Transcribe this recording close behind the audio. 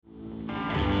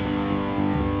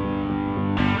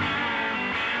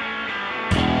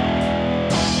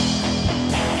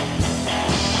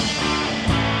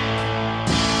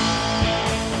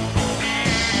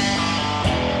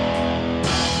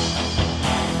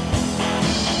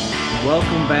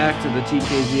Welcome back to the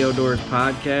TKZ Outdoors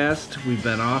podcast. We've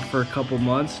been off for a couple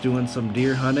months doing some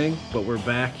deer hunting, but we're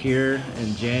back here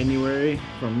in January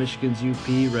from Michigan's UP,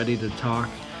 ready to talk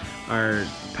our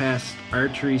past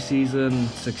archery season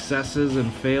successes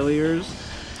and failures.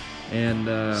 And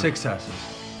Successes.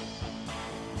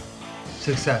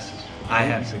 I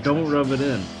have success. Don't rub it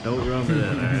in. All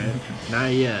right?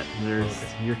 Not yet.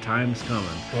 Your time's coming.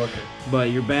 Okay.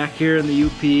 But you're back here in the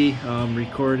UP,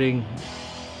 recording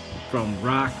from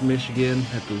Rock, Michigan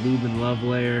at the Lubin Love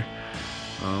Lair.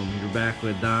 You're back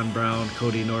with Don Brown,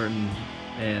 Cody Norton,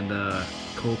 and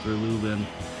Coulter Lubin.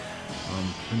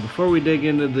 And before we dig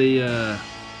into the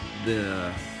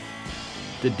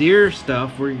deer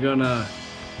stuff, we're gonna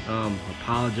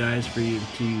apologize to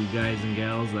you guys and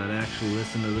gals that actually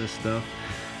listen to this stuff.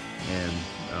 And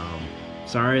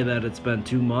sorry that it's been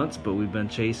 2 months, but we've been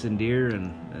chasing deer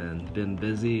and been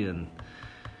busy, and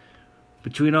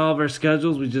between all of our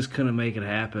schedules, we just couldn't make it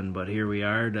happen. But here we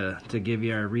are to give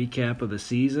you our recap of the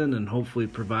season and hopefully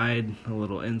provide a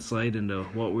little insight into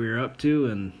what we were up to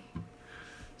and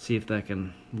see if that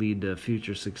can lead to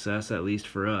future success, at least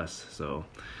for us. So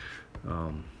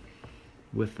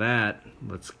with that,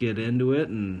 let's get into it.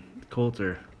 And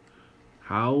Coulter,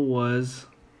 how was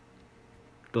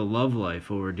the love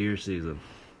life over deer season?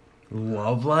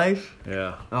 Love life?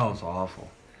 Yeah. Oh, it's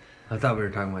awful. I thought we were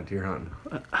talking about deer hunting.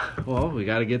 Well, we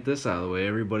got to get this out of the way.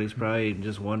 Everybody's probably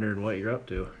just wondering what you're up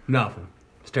to. Nothing.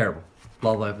 It's terrible.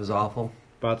 Love life is awful.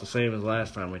 About the same as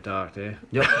last time we talked, eh?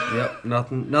 Yep.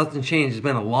 Nothing changed. It's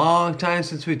been a long time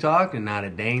since we talked, and not a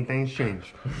dang thing's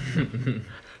changed.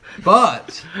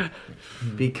 But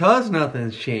because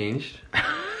nothing's changed,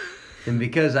 and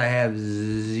because I have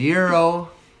zero,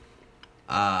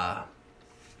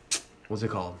 what's it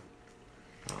called?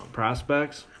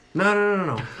 Prospects?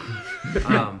 No.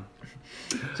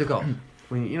 What's it called?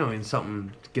 When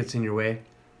something gets in your way.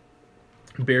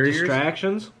 Barriers?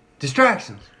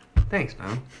 Distractions? Thanks,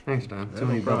 Don. So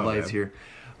many no Bud problem, Lights man. here.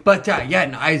 But, I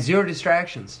had zero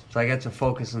distractions. So I got to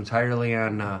focus entirely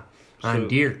on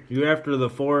deer. You after the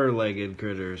four-legged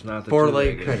critters, not the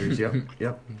Four-legged two-legged. critters,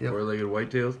 yep. Four-legged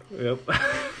whitetails? Yep.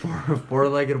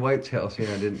 Four-legged whitetails,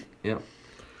 yeah, I didn't, yep.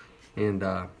 And,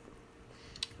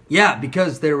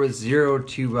 because there was zero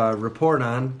to report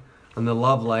on the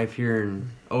love life here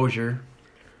in Osier.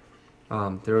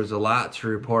 There was a lot to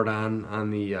report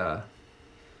on the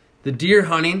deer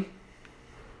hunting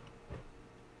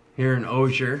here in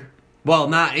Osier. Well,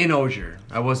 not in Osier.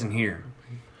 I wasn't here.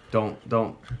 Don't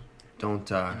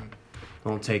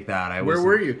take that. Where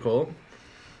were you, Cole?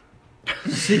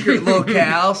 Secret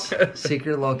locales.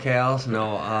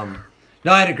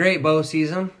 No, I had a great bow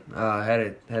season. I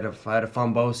had a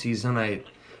fun bow season.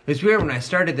 It's weird when I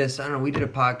started this. I don't know. We did a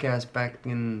podcast back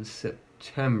in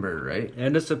September, right?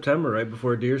 End of September, right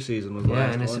before deer season was last.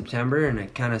 Yeah, end of September, and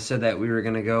it kind of said that we were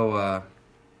gonna go.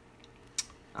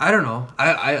 I don't know.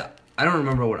 I don't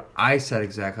remember what I said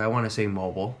exactly. I want to say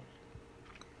mobile.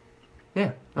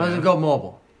 Yeah, I was gonna go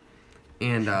mobile,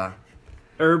 and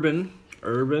Urban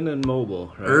and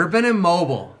mobile. Right? Urban and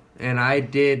mobile. And I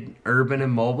did urban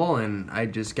and mobile, and I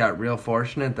just got real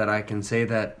fortunate that I can say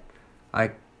that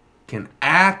I can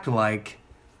act like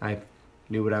I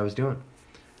knew what I was doing.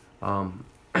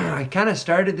 I kind of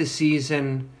started the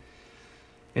season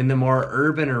in the more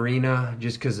urban arena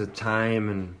just because of time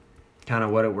and kind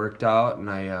of what it worked out. And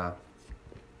I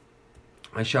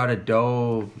shot a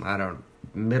doe,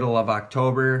 middle of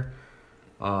October.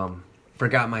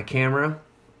 Forgot my camera.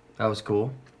 That was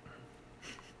cool.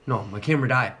 No, my camera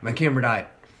died.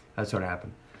 That's what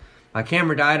happened. My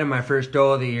camera died on my first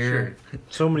doe of the year. Sure.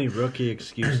 So many rookie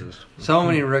excuses.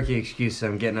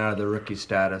 I'm getting out of the rookie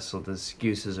status, so the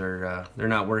excuses are they're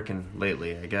not working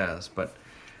lately, I guess. But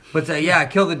I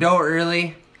killed the doe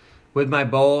early with my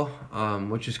bow,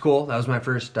 which is cool. That was my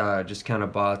first. Just kind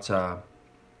of bought a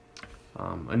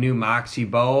new Moxie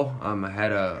bow. I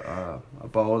had a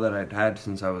bow that I'd had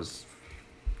since I was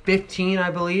 15, I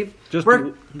believe. Just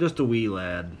a wee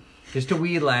lad. Just a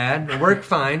wee lad. It worked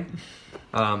fine.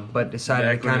 But decided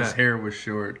Back to kind when of... his hair was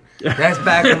short. That's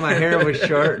back when my hair was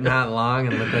short, not long,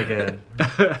 and looked like a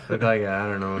I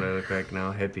don't know what I look like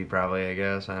now. Hippie probably, I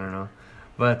guess. I don't know.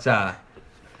 But yeah,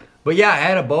 I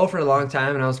had a bow for a long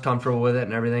time, and I was comfortable with it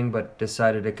and everything, but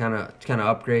decided to kind of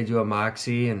upgrade to a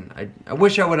Moxie, and I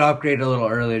wish I would have upgraded a little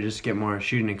earlier just to get more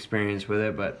shooting experience with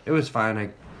it, but it was fine. I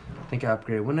think I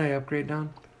upgraded. When did I upgrade,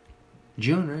 Don?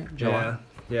 June, right? July.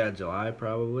 Yeah, July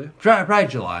probably. Probably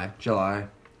July.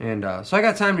 And so I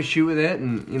got time to shoot with it,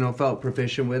 and felt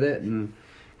proficient with it, and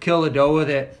kill the doe with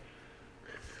it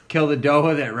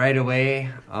right away.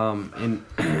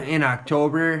 In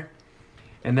October,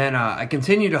 And then I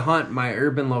continued to hunt my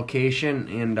urban location,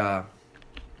 and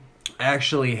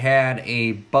actually had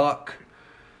a buck.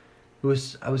 I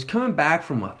was coming back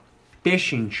from a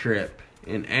fishing trip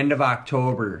in end of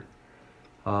October,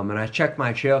 and I checked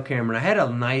my trail camera, and I had a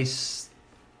nice,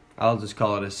 I'll just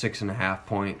call it a 6.5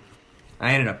 point.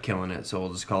 I ended up killing it, so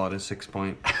we'll just call it a 6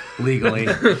 point legally.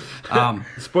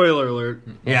 Spoiler alert.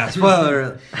 Yeah,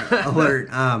 spoiler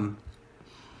alert.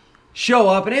 Show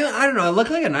up, and I don't know, it looked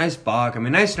like a nice buck. I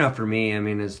mean, nice enough for me. I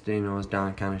mean, as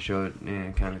Don kind of showed,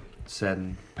 kind of said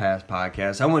in past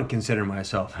podcasts, I wouldn't consider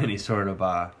myself any sort of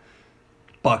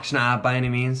buck snob by any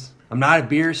means. I'm not a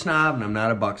beer snob, and I'm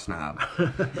not a buck snob.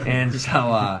 And so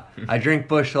I drink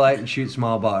Busch Light and shoot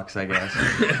small bucks, I guess.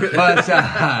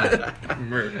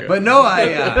 But no,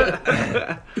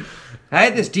 I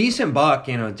had this decent buck,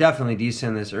 definitely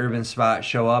decent, this urban spot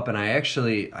show up, and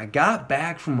I got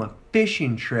back from a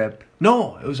fishing trip.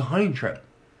 No, it was a hunting trip.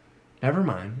 Never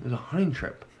mind, it was a hunting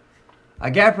trip. I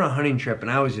got from a hunting trip, and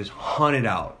I was just hunted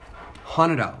out.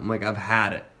 I'm like, I've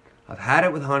had it. I've had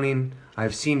it with hunting.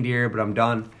 I've seen deer, but I'm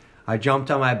done. I jumped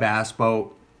on my bass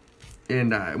boat,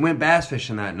 and I went bass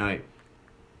fishing that night.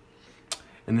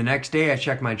 And the next day, I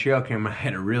checked my trail camera. I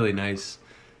had a really nice,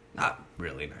 not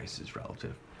really nice, is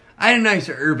relative. I had a nice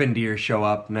urban deer show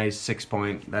up, nice 6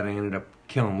 point that I ended up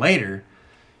killing later,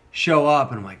 show up,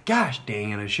 and I'm like, gosh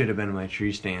dang it, I should have been in my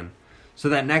tree stand. So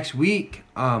that next week,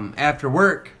 after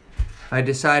work, I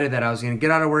decided that I was going to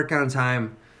get out of work on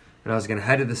time, and I was going to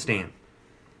head to the stand.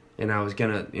 And I was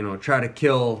going to, try to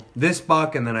kill this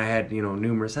buck, and then I had,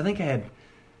 numerous. I think I had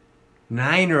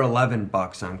 9 or 11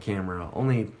 bucks on camera.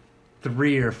 Only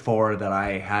 3 or 4 that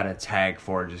I had a tag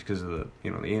for just because of the,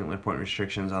 the antler point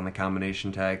restrictions on the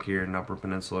combination tag here in Upper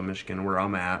Peninsula, Michigan, where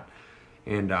I'm at.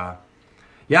 And, I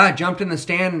jumped in the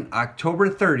stand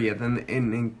October 30th.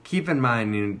 And keep in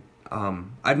mind,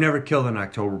 I've never killed an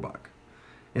October buck.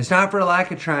 It's not for a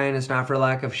lack of trying. It's not for a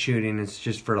lack of shooting. It's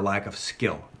just for a lack of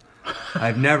skill.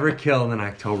 I've never killed an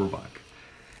October buck.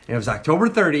 And it was October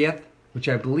 30th, which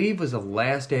I believe was the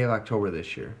last day of October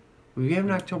this year. Will we have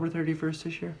an October 31st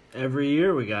this year? Every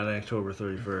year we got an October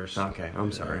 31st. Okay,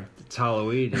 I'm sorry. It's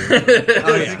Halloween.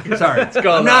 Oh, yeah. Sorry. It's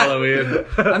called Halloween.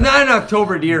 I'm not an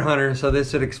October deer hunter, so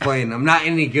this would explain. I'm not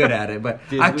any good at it, but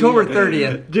October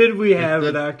 30th. Did we have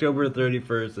an October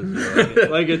 31st this year?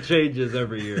 Like it changes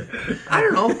every year. I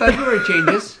don't know. February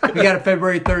changes. We got a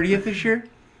February 30th this year?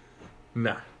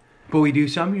 Nah. But we do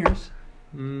some years.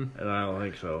 And I don't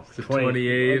think so. The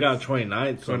 28th. We got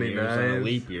 29th some years on a 29th.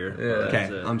 leap year. Yeah.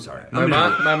 Okay, I'm sorry.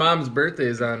 My mom's birthday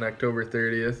is on October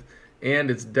 30th,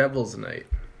 and it's Devil's Night.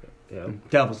 Yeah.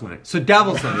 Devil's Night. So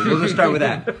Devil's Night. We'll just start with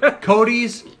that.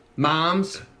 Cody's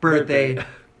mom's birthday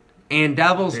and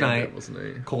Devil's Night. Devil's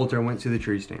Night. Coulter went to the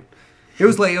tree stand. It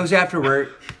was late. It was after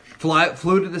work.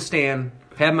 Flew to the stand.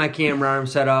 Had my camera arm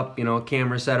set up.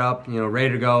 Camera set up.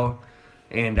 Ready to go.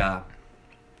 And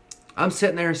I'm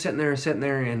sitting there,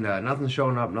 and nothing's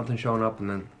showing up. And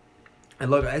then I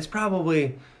look. It's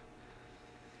probably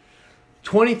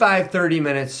 25, 30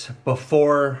 minutes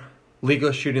before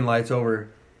legal shooting lights over.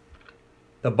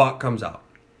 The buck comes out.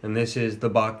 And this is the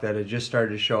buck that had just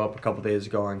started to show up a couple days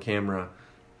ago on camera.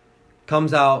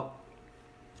 Comes out.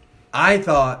 I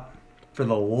thought, for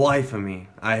the life of me,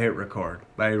 I hit record.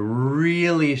 But I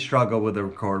really struggle with the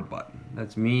record button.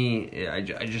 That's me. I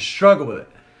just struggle with it.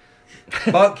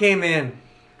 Buck came in,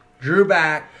 drew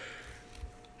back,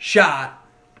 shot,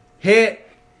 hit,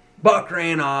 buck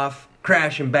ran off,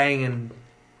 crashing, banging,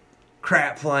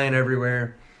 crap flying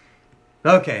everywhere.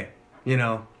 Okay,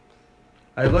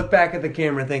 I look back at the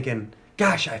camera thinking,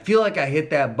 gosh, I feel like I hit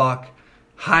that buck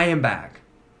high and back.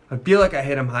 I feel like I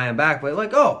hit him high and back, but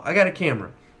I got a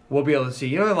camera. We'll be able to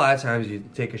see. A lot of times you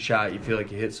take a shot, you feel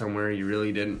like you hit somewhere, you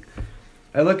really didn't.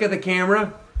 I look at the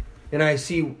camera, and I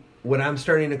see what I'm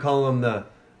starting to call them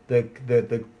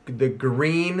the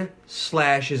green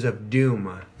slashes of doom,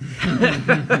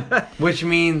 which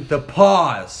mean the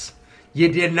pause. You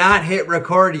did not hit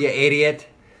record, you idiot,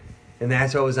 and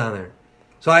that's what was on there.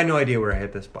 So I had no idea where I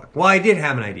hit this buck. Well, I did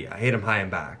have an idea. I hit him high and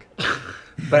back,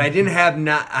 but I didn't have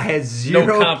I had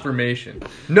zero confirmation.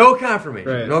 No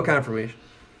confirmation. Right. No confirmation.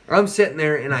 I'm sitting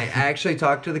there, and I actually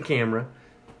talked to the camera.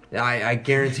 I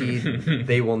guarantee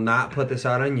they will not put this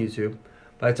out on YouTube.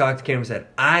 But I talked to Cam and said,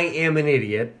 I am an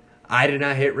idiot. I did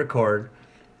not hit record.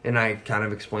 And I kind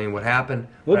of explained what happened.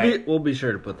 We'll be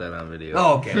sure to put that on video.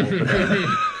 Oh, okay. We'll put that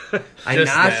on.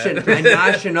 I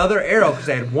notched another arrow because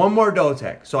I had one more doe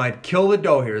tag. So I'd kill the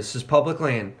doe here. This is public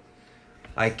land.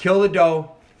 I kill the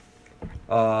doe,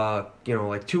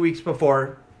 like 2 weeks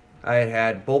before. I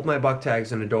had both my buck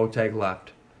tags and a doe tag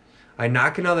left. I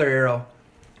knock another arrow.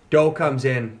 Doe comes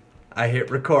in. I hit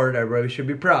record. Everybody should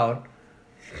be proud.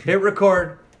 Hit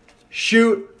record.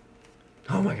 Shoot.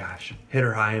 Oh my gosh. Hit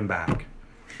her high and back.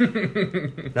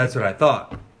 That's what I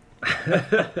thought.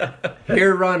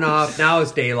 Here, run off. Now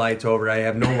it's daylight's over. I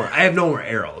have no more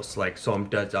arrows. Like, so I'm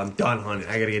done hunting.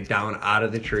 I gotta get down out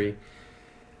of the tree.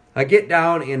 I get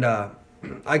down and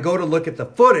I go to look at the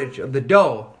footage of the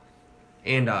doe,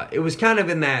 and it was kind of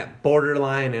in that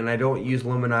borderline. And I don't use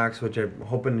Luminox, which I'm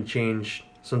hoping to change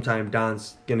sometime.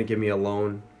 Don's gonna give me a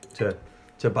loan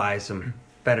to buy some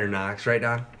better Nox, right,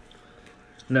 Don?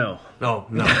 No. No.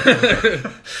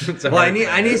 Well, I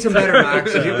need some better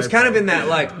Nox. It was kind of in that,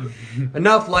 like,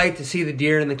 enough light to see the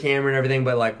deer in the camera and everything,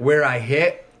 but like where I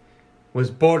hit was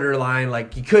borderline.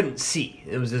 Like, you couldn't see.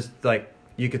 It was just like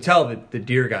you could tell that the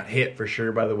deer got hit for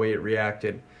sure by the way it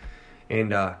reacted.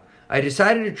 And I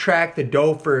decided to track the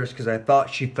doe first because I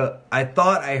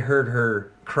thought I heard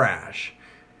her crash.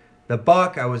 The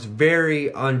buck I was very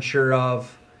unsure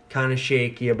of, kind of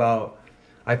shaky about.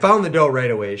 I found the doe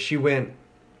right away. She went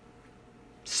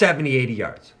 70, 80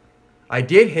 yards. I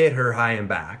did hit her high and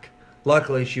back.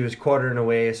 Luckily, she was quartering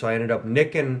away, so I ended up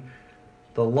nicking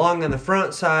the lung on the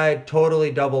front side,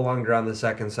 totally double lunged her on the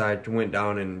second side, went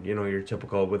down and, your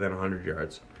typical within 100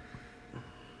 yards.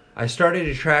 I started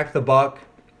to track the buck,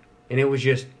 and it was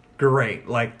just great.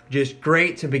 Like, just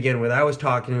great to begin with. I was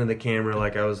talking to the camera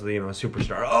like I was, a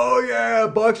superstar. Oh, yeah,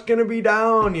 buck's gonna be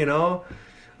down,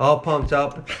 all pumped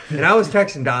up. And I was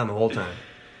texting Don the whole time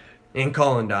and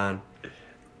calling Don.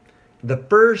 The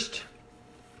first,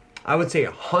 I would say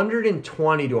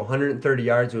 120 to 130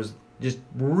 yards was just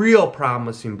real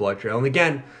promising blood trail. And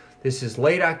again, this is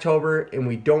late October, and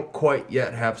we don't quite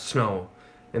yet have snow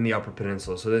in the Upper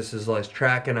Peninsula. So this is like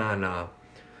tracking on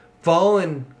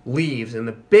fallen leaves. And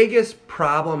the biggest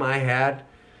problem I had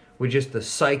with just the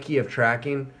psyche of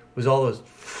tracking was all those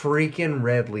freaking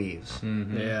red leaves.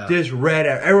 Mm-hmm. Yeah. Just red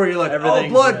everywhere. You're like, oh,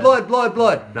 blood.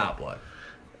 Not blood.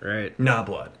 Right. Not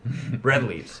blood. Red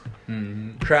leaves.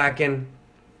 Mm-hmm. Tracking.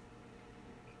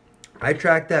 I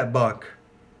tracked that buck.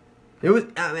 It was.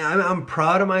 I'm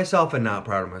proud of myself and not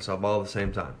proud of myself all at the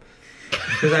same time.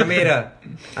 Because I made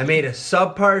a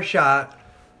subpar shot,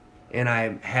 and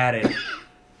I had an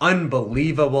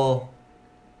unbelievable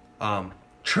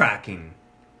tracking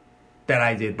that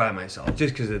I did by myself,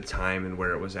 just because of the time and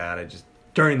where it was at. It was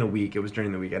during the week. I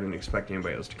didn't expect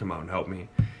anybody else to come out and help me.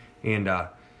 And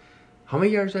how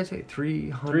many yards did I say?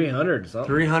 300? 300 something.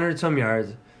 300 some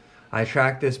yards. I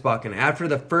tracked this buck, and after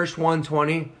the first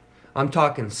 120, I'm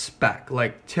talking speck,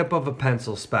 like tip of a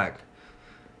pencil speck.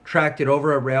 Tracked it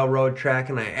over a railroad track,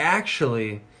 and I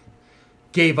actually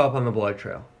gave up on the blood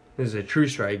trail. This is a true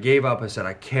story. I gave up. I said,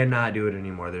 I cannot do it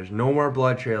anymore. There's no more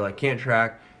blood trail. I can't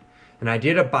track. And I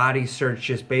did a body search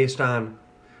just based on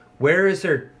where is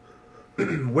their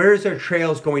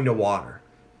trails going to water.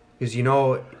 Because,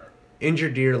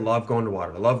 injured deer love going to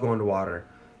water.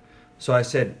 So I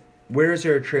said, where is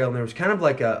there a trail? And there was kind of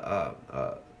like a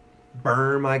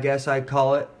berm, I guess I'd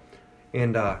call it.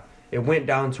 And it went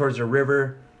down towards a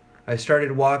river. I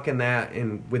started walking that,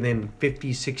 and within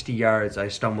 50, 60 yards, I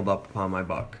stumbled up upon my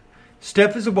buck.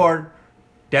 Stiff as a board,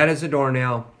 dead as a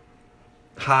doornail,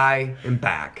 high and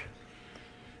back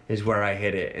is where I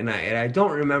hit it. And I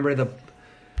don't remember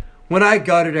when I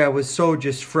got it, I was so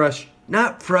just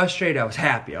not frustrated, I was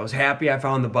happy. I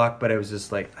found the buck, but it was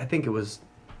just like, I think it was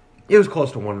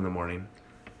close to 1 a.m.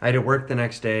 I had to work the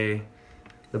next day.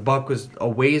 The buck was a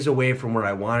ways away from where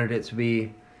I wanted it to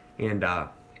be. And,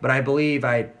 but I believe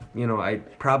I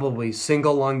probably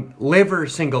liver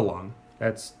single lung.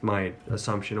 That's my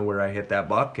assumption of where I hit that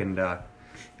buck. And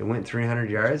it went 300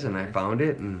 yards, and I found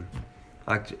it, and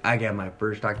I got my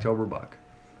first October buck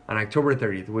on October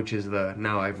 30th, which is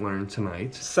now I've learned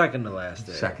tonight. Second to last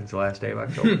day. Second to last day of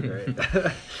October.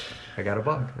 Right. I got a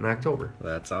buck in October.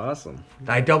 That's awesome.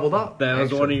 I doubled up. That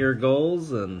was one of your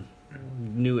goals, and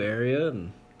new area,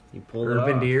 and you pulled it off.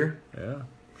 Urban deer. Yeah.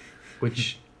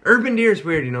 Which urban deer is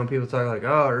weird, people talk like,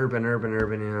 oh, urban,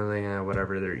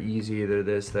 whatever, they're easy, they're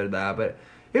this, they're that, but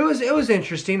it was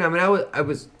interesting. I mean, I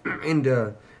was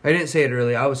into, I didn't say it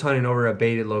earlier, I was hunting over a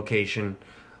baited location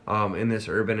in this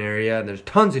urban area, and there's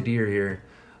tons of deer here,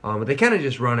 but they kind of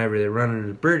just run everywhere. They run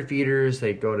into bird feeders,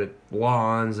 they go to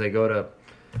lawns, they go to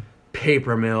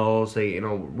paper mills, they,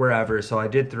 wherever. So I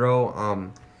did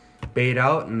throw bait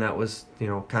out, and that was,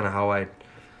 kind of how I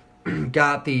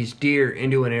got these deer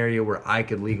into an area where I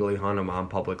could legally hunt them on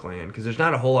public land. Because there's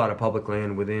not a whole lot of public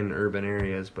land within urban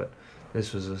areas, but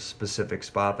this was a specific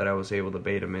spot that I was able to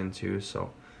bait them into, so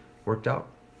worked out.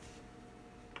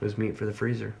 It was meat for the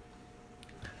freezer.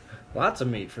 Lots of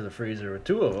meat for the freezer with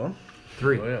 2 of them.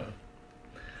 3. Oh, yeah.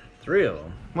 3 of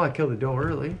them. Well, I killed the doe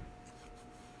early.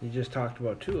 You just talked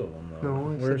about 2 of them, though.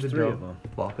 No, I Where's said the 3 doe. of them?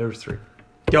 Well, there was 3.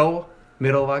 Doe,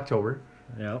 middle of October.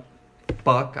 Yep.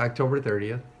 Buck, October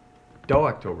 30th. Doe,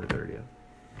 October 30th.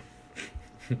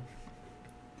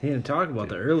 He didn't talk about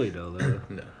the early doe, though.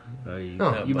 No. Oh, you,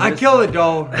 No, you I missed killed it. a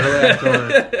doe early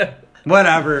October.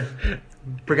 Whatever.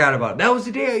 Forgot about it. That was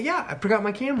the day. Yeah, I forgot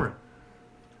my camera.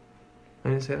 I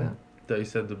didn't say that. Thought you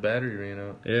said the battery ran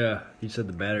out. Yeah, you said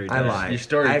the battery I died. lied. Your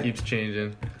story I- keeps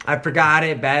changing. I forgot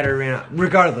it. Battery ran out.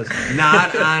 Regardless,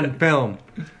 not on film.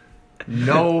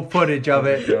 No footage of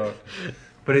it, No.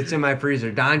 but it's in my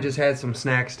freezer. Don just had some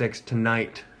snack sticks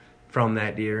tonight from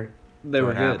that deer. They were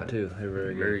What good, happened? too. They were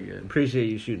very good. Very good. Appreciate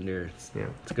you shooting deer. Yeah,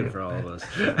 It's good for all of us.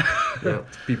 Yeah.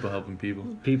 People helping people.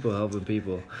 People helping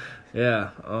people.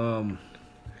 Yeah.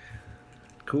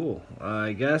 Cool.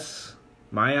 I guess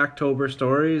my October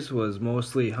stories was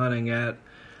mostly hunting at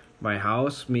my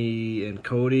house. Me and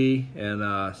Cody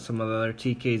and some of the other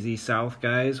TKZ South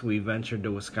guys, we ventured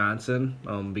to Wisconsin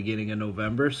beginning of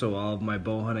November. So all of my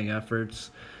bow hunting efforts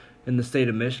in the state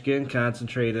of Michigan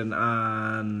concentrated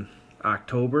on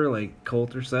October, like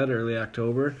Coulter said, early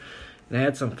October. And I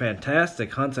had some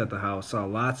fantastic hunts at the house. Saw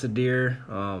lots of deer.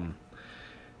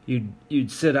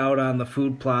 You'd sit out on the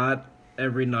food plot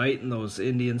every night in those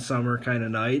Indian summer kind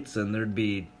of nights, and there'd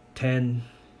be 10,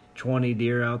 20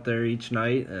 deer out there each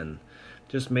night, and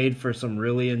just made for some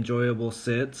really enjoyable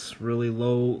sits, really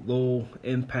low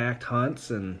impact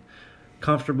hunts, and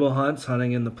comfortable hunts,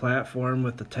 hunting in the platform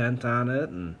with the tent on it.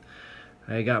 And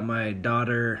I got my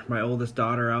oldest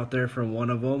daughter out there from one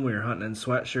of them. We were hunting in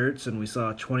sweatshirts, and we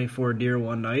saw 24 deer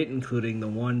one night, including the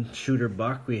one shooter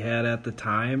buck we had at the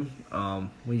time.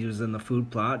 We was in the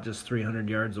food plot just 300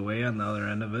 yards away on the other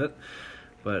end of it.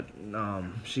 But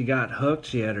she got hooked.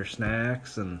 She had her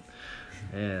snacks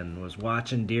and was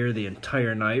watching deer the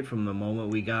entire night from the moment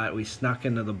we snuck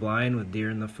into the blind with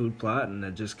deer in the food plot, and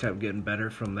it just kept getting better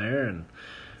from there. And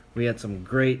we had some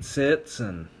great sits,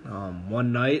 and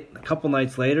a couple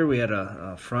nights later, we had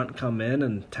a front come in,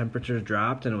 and temperatures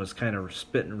dropped, and it was kind of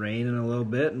spitting rain in a little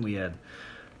bit, and we had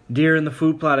deer in the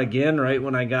food plot again right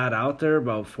when I got out there,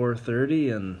 about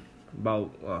 4:30, and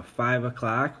about 5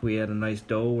 o'clock, we had a nice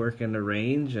doe working the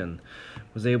range, and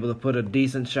was able to put a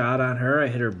decent shot on her. I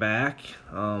hit her back,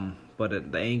 but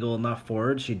at the angle enough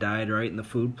forward, she died right in the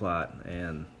food plot,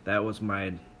 and that was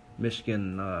my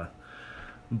Michigan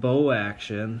bow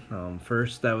action.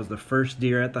 That was the first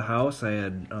deer at the house. I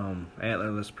had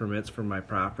antlerless permits for my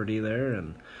property there,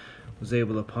 and was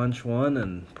able to punch one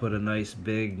and put a nice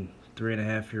big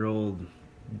 3.5-year-old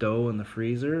doe in the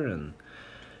freezer, and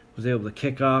was able to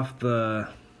kick off the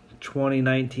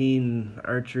 2019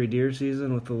 archery deer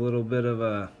season with a little bit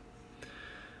of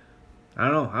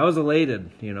I was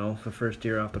elated, the first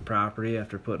deer off the property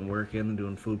after putting work in and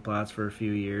doing food plots for a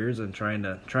few years and trying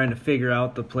to figure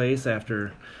out the place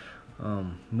after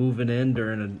moving in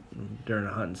during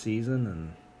a hunting season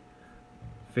and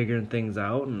figuring things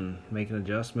out and making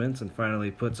adjustments, and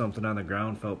finally put something on the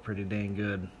ground. Felt pretty dang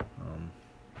good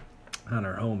on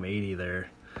our home 80 there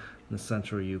in the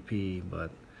central UP.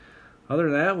 But other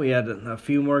than that, we had a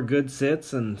few more good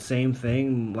sits, and same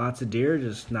thing, lots of deer,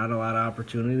 just not a lot of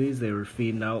opportunities. They were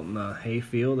feeding out in the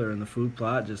hayfield or in the food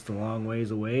plot just a long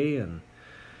ways away, and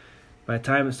by the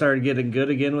time it started getting good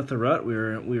again with the rut, we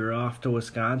were off to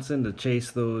Wisconsin to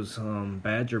chase those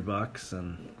badger bucks,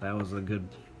 and that was a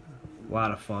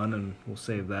lot of fun, and we'll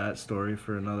save that story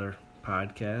for another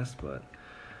podcast. But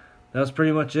that was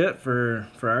pretty much it for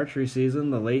archery season.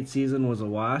 The late season was a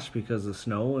wash because of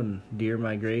snow and deer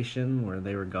migration, where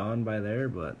they were gone by there,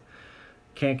 but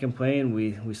can't complain.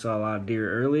 We saw a lot of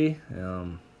deer early,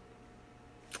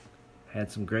 had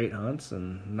some great hunts,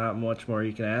 and not much more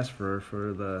you can ask for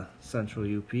the central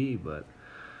UP. But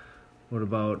what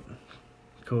about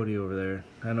Cody over there?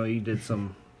 I know you did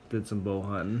some bow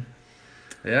hunting.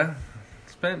 Yeah,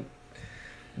 spent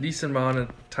a decent amount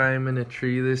of time in a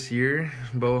tree this year,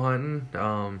 bow hunting.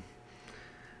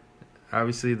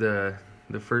 Obviously the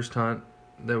first hunt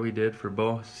that we did for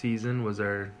bow season was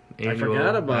our annual. I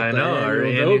forgot about our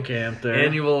annual bow camp there.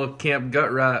 Annual Camp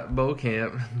Gut Rot bow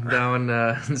camp down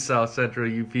in South Central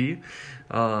UP.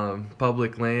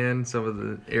 Public land, some of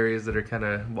the areas that are kind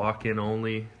of walk-in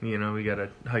only. We got to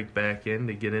hike back in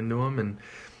to get into them, and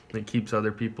it keeps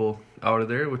other people out of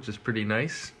there, which is pretty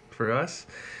nice for us.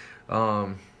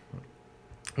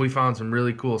 We found some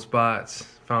really cool spots,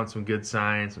 found some good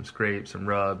signs, some scrapes, some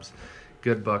rubs,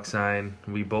 good buck sign.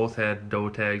 We both had doe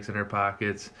tags in our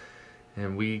pockets,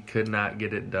 and we could not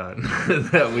get it done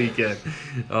that weekend.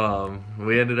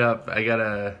 We ended up, I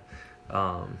got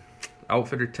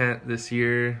outfitter tent this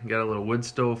year. Got a little wood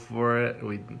stove for it.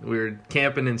 We were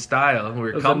camping in style. We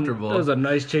were comfortable. It was a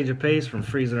nice change of pace from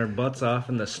freezing our butts off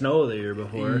in the snow the year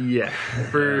before. Yeah,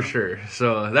 for sure.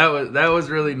 So that was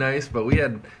really nice. But we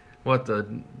had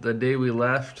the day we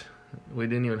left, we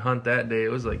didn't even hunt that day.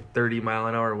 It was like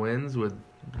 30-mile-an-hour winds with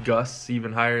gusts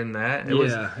even higher than that. It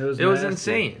was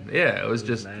insane. Yeah, it was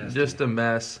just a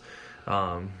mess.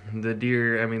 The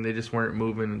deer, I mean, they just weren't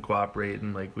moving and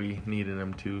cooperating like we needed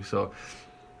them to. So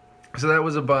that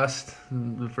was a bust.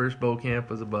 The first bow camp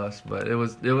was a bust, but it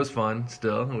was fun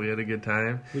still. We had a good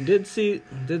time. We did see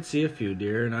a few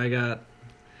deer, and I got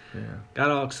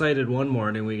all excited one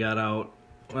morning. We got out.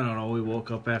 I don't know. We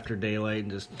woke up after daylight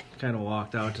and just kind of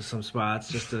walked out to some spots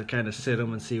just to kind of sit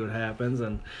them and see what happens.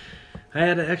 And I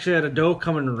actually had a doe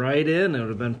coming right in. It would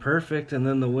have been perfect. And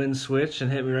then the wind switched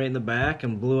and hit me right in the back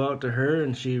and blew out to her.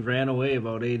 And she ran away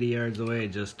about 80 yards away,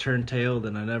 just turned tailed.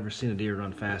 And I've never seen a deer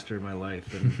run faster in my life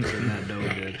than that doe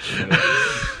did.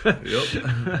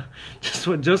 Yep.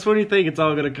 Just when you think it's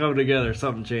all going to come together,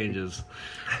 something changes.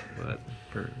 But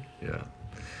yeah.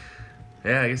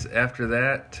 I guess after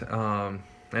that, I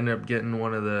ended up getting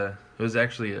it was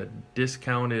actually a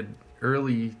discounted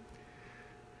early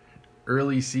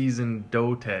season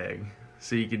doe tag.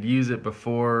 So you could use it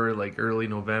before like early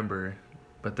November,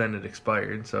 but then it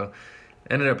expired. So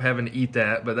ended up having to eat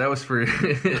that, but that was for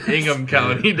Ingham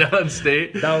County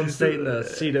downstate. Downstate in the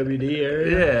CWD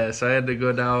area? Yeah, so I had to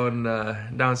go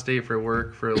downstate for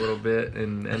work for a little bit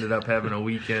and ended up having a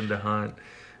weekend to hunt.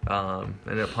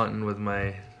 Ended up hunting with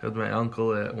my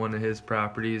uncle at one of his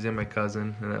properties and my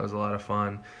cousin, and that was a lot of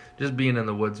fun. Just being in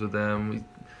the woods with them.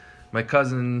 My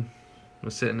cousin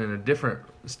was sitting in a different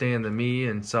stand than me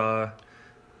and saw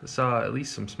at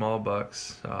least some small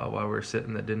bucks while we were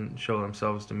sitting that didn't show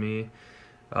themselves to me.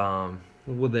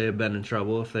 Would they have been in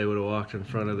trouble if they would have walked in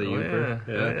front of the Uper?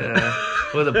 Yeah.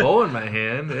 With a bow in my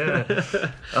hand, yeah.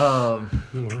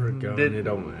 We're going, it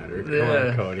don't matter. Come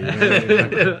on, Cody.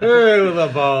 With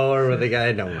a bow or with a guy,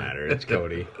 it don't matter. It's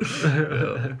Cody.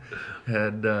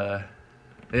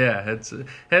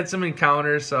 Had some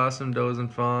encounters, saw some does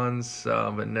and fawns,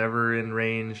 but never in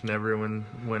range, never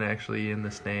when actually in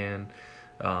the stand,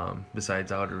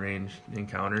 besides outer range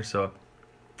encounters. So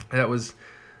it was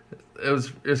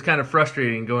kind of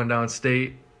frustrating going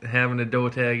downstate, having a doe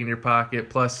tag in your pocket,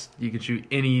 plus you could shoot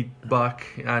any buck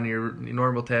on your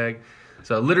normal tag.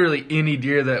 So literally any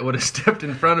deer that would have stepped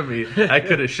in front of me, I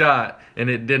could have shot, and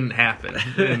it didn't happen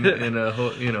in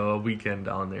a weekend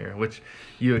down there, which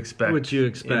you expect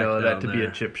that to be a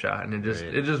chip shot, and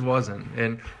it just wasn't,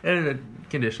 and the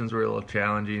conditions were a little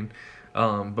challenging.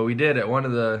 But we did at one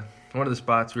of the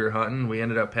spots we were hunting, we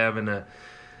ended up having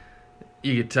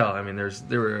you could tell. I mean,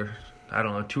 there were, I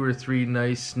don't know, 2 or 3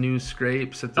 nice new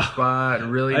scrapes at the spot.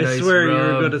 Really nice. I swear rub. you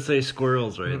were going to say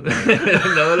squirrels right there.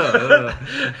 No.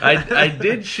 I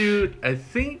did shoot, I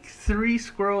think, 3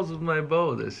 squirrels with my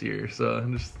bow this year. So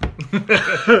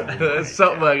that's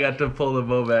something I got to pull the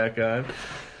bow back on.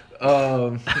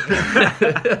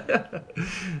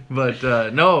 But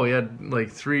no, we had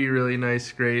like 3 really nice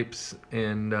scrapes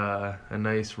and a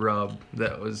nice rub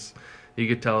that was, you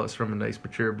could tell it's from a nice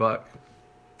mature buck.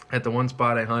 At the one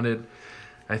spot I hunted,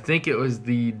 I think it was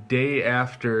the day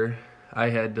after I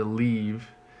had to leave,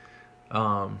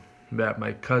 that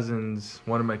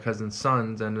one of my cousin's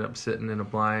sons ended up sitting in a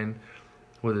blind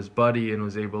with his buddy and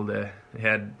was able to,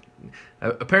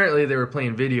 apparently they were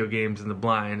playing video games in the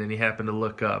blind, and he happened to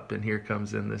look up, and here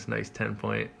comes in this nice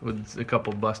 10-point with a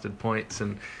couple busted points,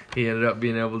 and he ended up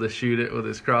being able to shoot it with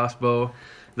his crossbow.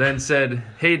 Then said,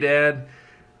 "Hey, Dad,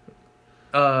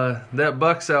 that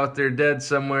buck's out there dead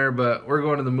somewhere, but we're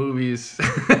going to the movies."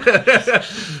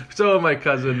 So my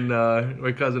cousin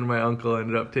and my uncle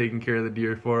ended up taking care of the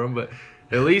deer for him, but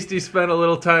at least he spent a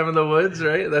little time in the woods,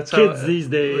 right? That's kids these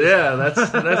days. Yeah,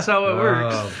 that's how it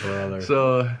works. Oh, brother.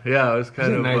 So yeah, it was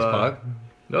kind of a nice buck.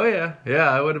 Oh yeah,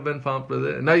 I would have been pumped with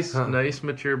it. Nice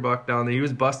mature buck down there. He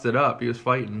was busted up. He was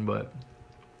fighting, but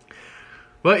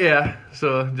yeah.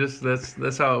 So just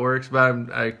that's how it works.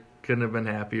 But I couldn't have been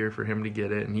happier for him to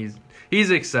get it, and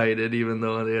he's excited, even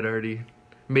though they had already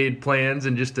made plans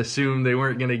and just assumed they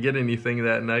weren't going to get anything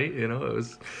that night. You know, it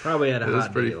was probably had a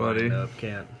hot pretty date funny. lined up.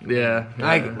 Can't. Yeah,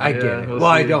 I get it. We'll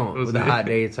I see. don't. We'll With the see. hot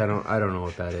dates, I don't know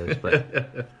what that is,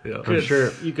 but Yeah. I'm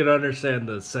sure. You could understand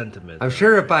the sentiment. I'm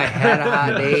sure if I had a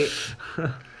hot date,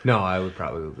 no, I would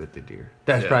probably go get the deer.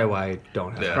 That's probably why I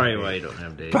don't have. Yeah. Probably why you don't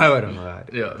have dates. Probably why I don't have a hot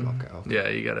date. Yeah, Okay. yeah,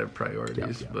 you got to have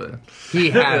priorities, but He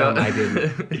had them, Yeah. I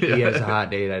didn't. He has a hot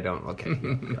date, I don't. Okay,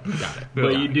 got it.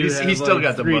 But you do have He's still like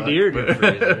got the 3 buck, deer in your but-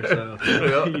 freezer, so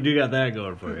Yeah. you do got that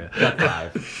going for you. Got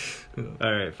 5.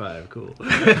 All right, 5, cool.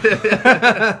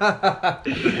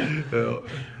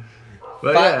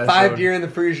 But yeah, Five deer in the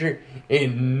freezer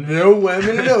and no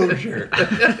women in no shirt.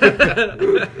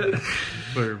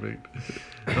 Perfect.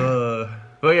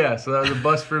 But yeah, so that was a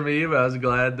bust for me, but I was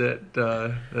glad that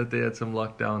that they had some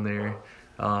luck down there.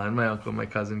 And my uncle and my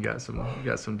cousin got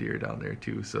some deer down there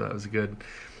too, so that was good.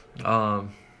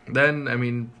 Then, I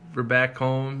mean, we're back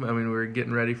home. I mean, we were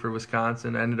getting ready for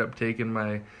Wisconsin. I ended up taking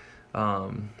my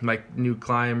my new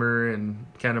climber and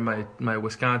kind of my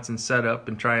Wisconsin setup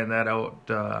and trying that out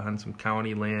on some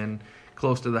county land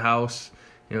close to the house.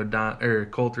 You know,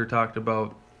 Coulter talked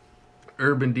about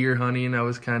urban deer hunting. I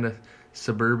was kind of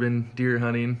suburban deer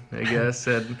hunting, I guess.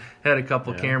 had a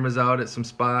couple cameras out at some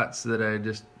spots that I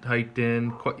just hiked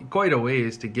in quite a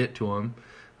ways to get to them,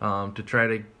 to try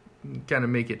to kind of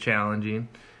make it challenging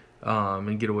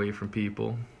and get away from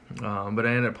people. But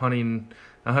I ended up hunting.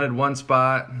 I hunted one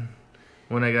spot.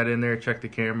 When I got in there, checked the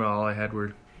camera, all I had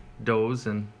were does,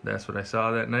 and that's what I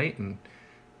saw that night, and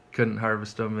couldn't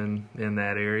harvest them in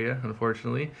that area,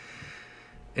 unfortunately.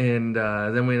 And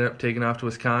then we ended up taking off to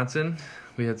Wisconsin.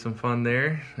 We had some fun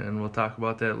there, and we'll talk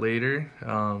about that later.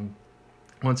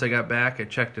 Once I got back, I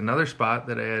checked another spot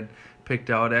that I had picked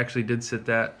out. I actually did sit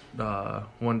that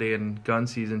one day in gun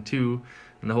season 2,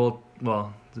 and all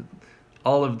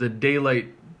of the daylight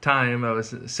time I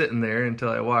was sitting there until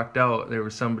I walked out. There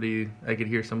was I could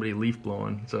hear somebody leaf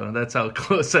blowing, so that's how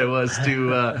close I was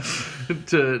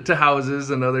to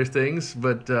houses and other things.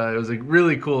 But it was a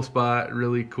really cool spot,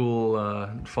 really cool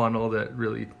funnel that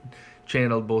really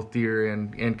channeled both deer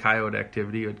and coyote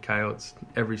activity. You had coyotes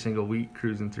every single week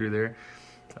cruising through there.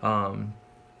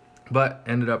 But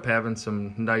ended up having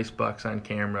some nice bucks on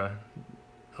camera,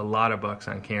 a lot of bucks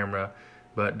on camera.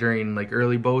 But during like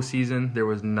early bow season, there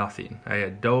was nothing. I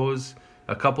had does,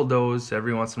 a couple does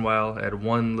every once in a while. I had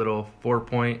one little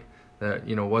 4-point that,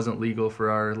 you know, wasn't legal for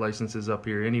our licenses up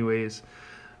here anyways.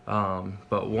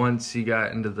 But once you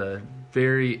got into the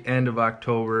very end of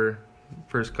October,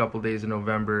 first couple days of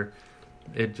November,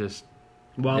 it just...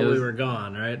 While we were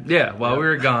gone, right? Yeah, while we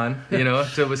were gone, you know,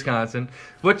 to Wisconsin,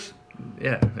 which,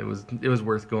 yeah, it was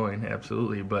worth going,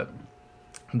 absolutely. But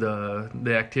the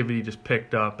activity just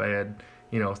picked up. I had,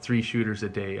 you know, 3 shooters a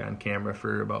day on camera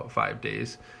for about 5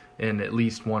 days, and at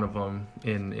least one of them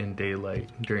in daylight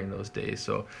during those days.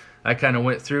 So I kind of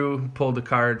went through, pulled the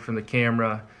card from the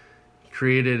camera,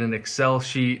 created an Excel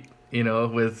sheet, you know,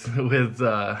 with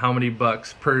how many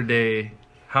bucks per day,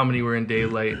 how many were in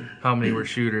daylight, how many were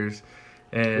shooters.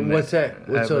 And what's that?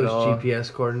 What's those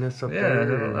GPS coordinates up there? I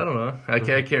don't know. I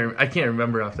can't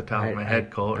remember off the top of my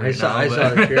head, Colt. I saw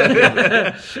the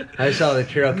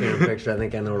trail camera picture. I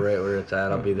think I know right where it's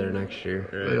at. I'll be there next year.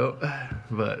 Yep.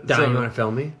 But Don, you want to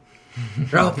film me?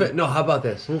 No, how about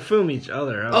this? We'll film each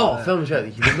other. Film each other.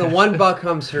 The one buck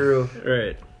comes through.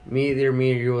 Right. Either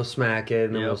me or you will smack it,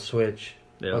 and then we'll switch.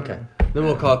 Yep. Okay. Then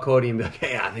we'll call Cody and be like,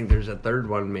 "Hey, I think there's a third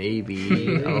one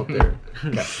maybe out there."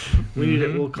 Okay.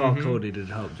 We'll call Cody to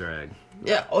help drag.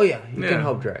 Yeah. Oh yeah. You can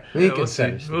help drag. We'll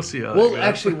see. We'll see how. We'll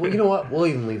actually. You know what? We'll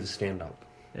even leave the stand up.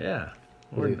 Yeah.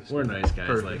 We're nice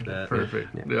guys like that.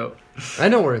 Perfect. Yeah. Yep. I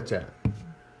know where it's at.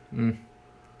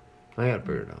 I gotta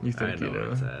figure it out. You think I know you know?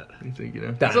 where it's at. You think you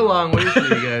know? It's a long way for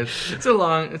you guys. It's a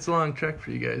long trek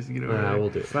for you guys to get over there. We'll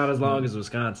do it. It's not as long as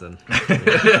Wisconsin.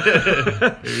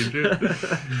 Very true.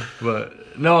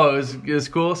 But no, it was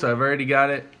cool. So I've already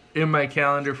got it in my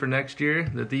calendar for next year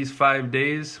that these 5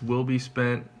 days will be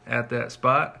spent at that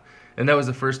spot, and that was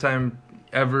the first time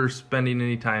ever spending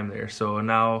any time there. So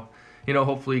now, you know,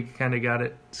 hopefully kind of got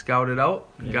it scouted out,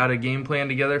 got a game plan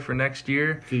together for next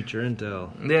year. Future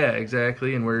intel. Yeah,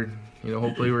 exactly. And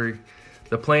hopefully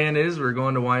the plan is we're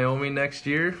going to Wyoming next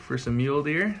year for some mule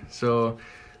deer. So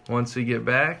once we get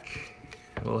back,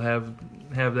 we'll have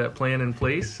that plan in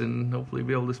place and hopefully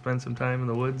be able to spend some time in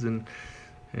the woods and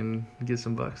get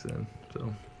some bucks then.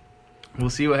 So we'll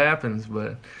see what happens,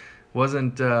 but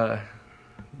wasn't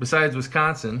besides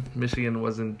Wisconsin,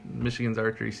 Michigan's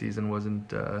archery season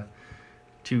wasn't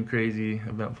too crazy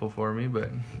eventful for me, but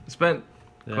spent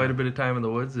quite a bit of time in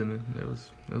the woods, and it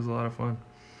was a lot of fun.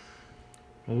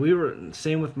 Well, we were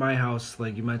same with my house.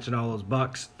 Like you mentioned, all those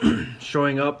bucks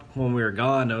showing up when we were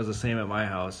gone. That was the same at my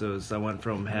house. I went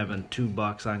from having 2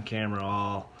 bucks on camera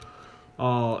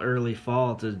all early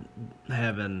fall to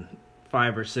having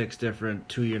 5 or 6 different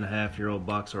 2.5-year-old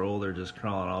bucks or older just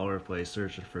crawling all over the place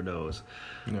searching for those.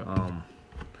 Yeah.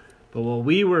 But while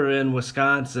we were in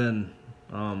Wisconsin,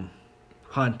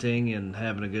 hunting and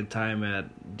having a good time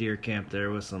at deer camp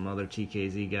there with some other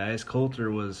TKZ guys,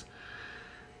 Coulter was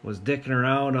dicking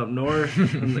around up north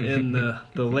in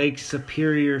the Lake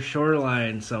Superior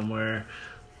shoreline somewhere,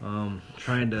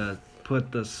 trying to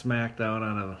put the smack down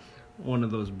on one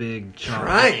of those big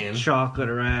Trying? chocolate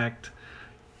racked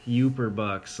Uper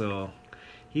bucks. So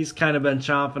he's kind of been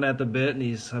chomping at the bit,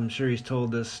 and I'm sure he's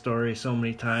told this story so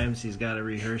many times he's got to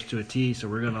rehearse to a T. So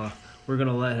we're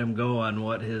gonna let him go on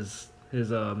what his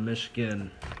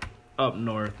Michigan up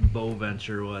north bow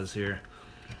venture was here.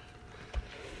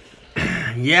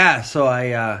 Yeah, so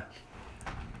I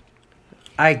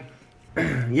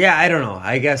don't know.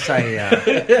 I guess Here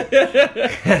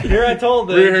I told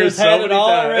them, Rehearsed just had so it many all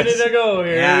times. ready to go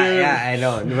here. Yeah, I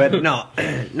know. But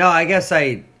no, I guess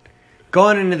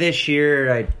going into this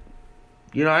year,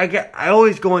 I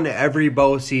always go into every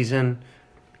bow season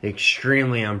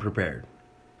extremely unprepared.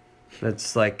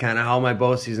 That's like kind of how my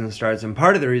bow season starts, and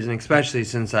part of the reason, especially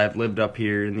since I've lived up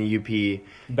here in the UP,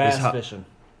 Bass is fishing.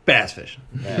 Bass fishing.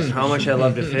 Just how much I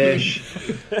love to fish.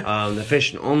 The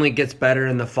fishing only gets better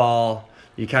in the fall.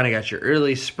 You kind of got your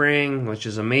early spring, which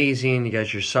is amazing. You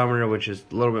got your summer, which is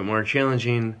a little bit more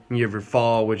challenging. You have your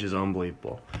fall, which is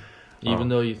unbelievable. Even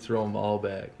though you throw them all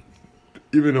back.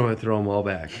 Even though I throw them all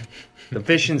back. The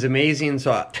fishing's amazing,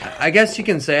 so I guess you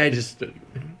can say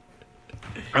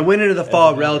I went into the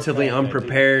fall relatively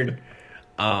unprepared.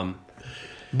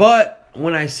 But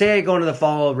when I say I go into the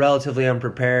fall relatively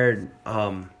unprepared,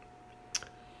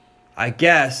 I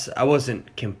guess I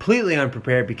wasn't completely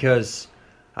unprepared because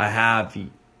I have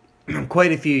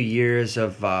quite a few years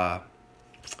of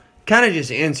kind of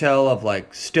just intel of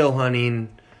like still hunting,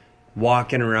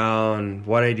 walking around,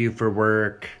 what I do for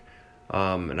work.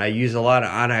 And I use a lot of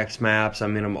Onyx maps. I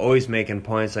mean, I'm always making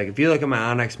points. Like if you look at my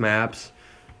Onyx maps,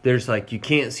 there's like you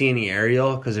can't see any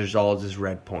aerial because there's all just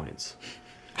red points.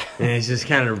 And it's just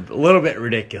kind of a little bit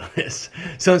ridiculous.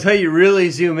 So until you really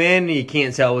zoom in, you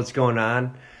can't tell what's going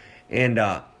on. And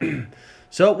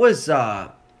so it was,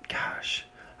 I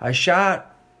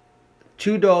shot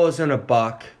 2 does and a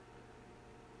buck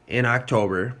in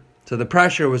October. So the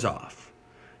pressure was off.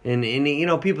 And you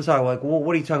know, people talk like, well,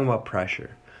 what are you talking about pressure?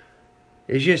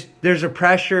 It's just, there's a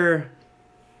pressure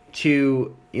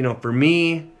to, you know, for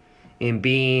me in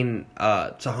being,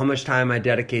 to how much time I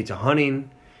dedicate to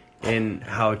hunting and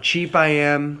how cheap I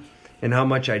am and how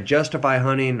much I justify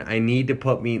hunting. I need to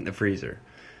put meat in the freezer.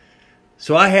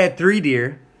 So I had 3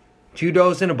 deer, 2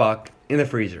 does and a buck in the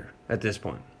freezer at this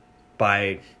point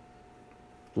by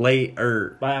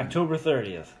October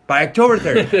 30th. By October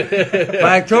 30th.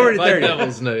 By October 30th. By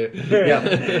Devil's Night.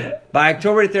 Yeah. By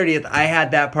October 30th, I had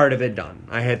that part of it done.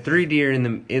 I had 3 deer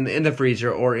in the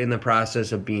freezer or in the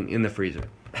process of being in the freezer.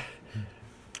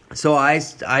 So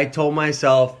I told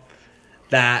myself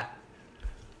that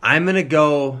I'm going to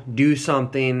go do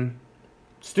something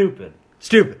Stupid.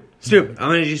 I'm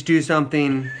going to just do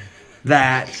something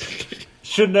that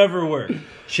Should never work.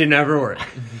 should never work.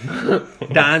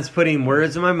 Don's putting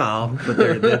words in my mouth,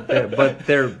 but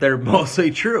they're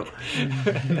mostly true.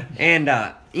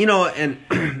 And you know,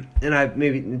 and I've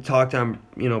maybe talked on,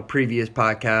 you know, previous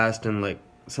podcast and like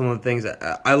some of the things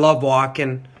I love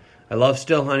walking, I love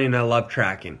still hunting, I love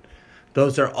tracking.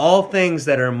 Those are all things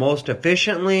that are most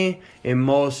efficiently and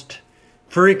most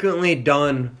frequently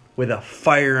done with a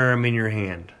firearm in your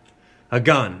hand. A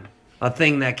gun. A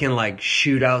thing that can like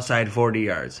shoot outside 40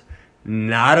 yards.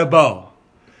 Not a bow.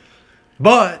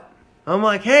 But I'm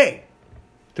like, hey,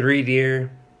 3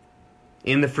 deer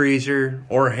in the freezer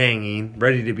or hanging,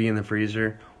 ready to be in the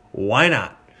freezer. Why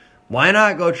not? Why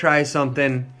not go try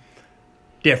something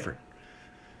different?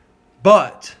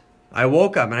 But I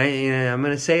woke up, and I'm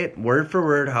going to say it word for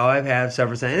word how I've had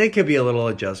several times. And it could be a little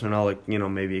adjustment. I'll, like, you know,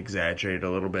 maybe exaggerate a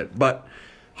little bit. But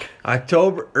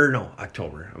October,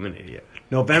 I'm an idiot.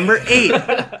 November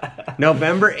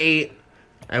 8th,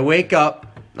 I wake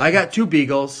up. I got 2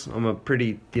 beagles. I'm a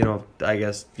pretty, you know, I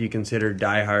guess you consider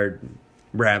diehard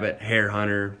rabbit, hare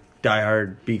hunter,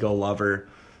 diehard beagle lover.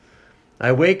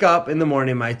 I wake up in the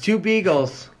morning. My 2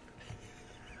 beagles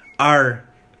are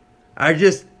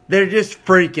just, they're just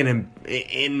freaking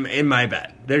in my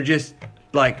bed. They're just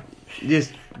like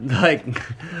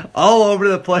all over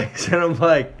the place. And I'm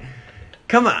like,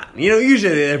 come on. You know,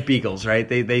 usually they're beagles, right?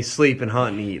 They sleep and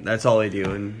hunt and eat. That's all they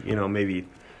do. And, you know, maybe,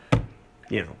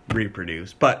 you know,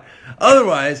 reproduce. But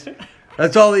otherwise,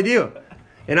 that's all they do.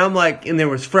 And I'm like, and there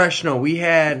was fresh snow. We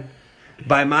had,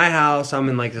 by my house, I'm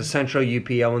in like the central UP.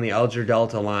 I'm on the Alger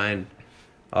Delta line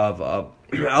of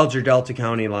Alger Delta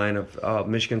County line of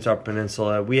Michigan's Upper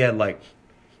Peninsula. We had like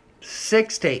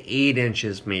 6 to 8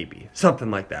 inches, maybe something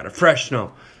like that, of fresh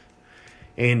snow.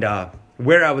 And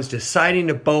where I was deciding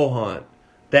to bow hunt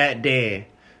that day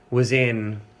was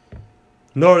in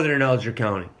northern Alger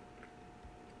County.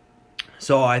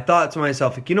 So I thought to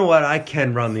myself, like, you know what? I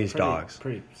can run these dogs.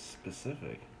 Pretty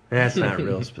specific. That's not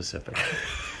real specific.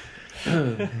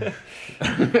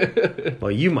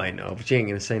 Well, you might know, but you ain't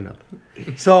gonna say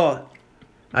nothing. So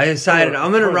I decided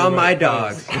I'm gonna run my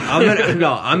dogs.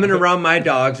 I'm gonna run my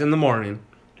dogs in the morning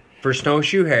for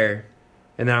snowshoe hare,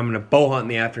 and then I'm gonna bow hunt in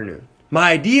the afternoon.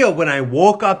 My idea when I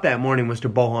woke up that morning was to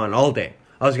bow hunt all day.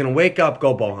 I was gonna wake up,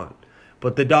 go bow hunt,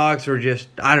 but the dogs were just,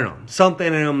 I don't know, something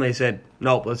in them. They said,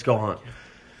 nope, let's go hunt.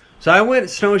 So I went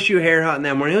snowshoe hare hunting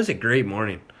that morning. It was a great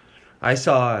morning. I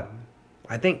saw,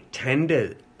 I think 10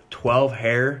 to 12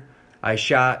 hare. I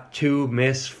shot 2,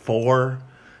 missed 4.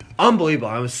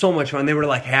 Unbelievable. It was so much fun. They were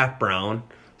like half brown.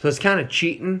 So it's kind of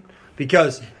cheating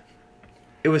because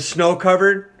it was snow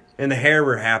covered and the hare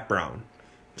were half brown.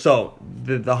 So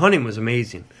the hunting was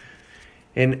amazing.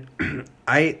 And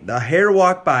the hare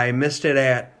walked by, I missed it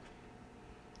at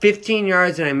 15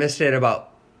 yards and I missed it at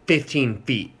about 15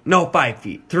 feet. No, 5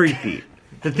 feet, 3 feet.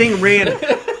 The thing ran.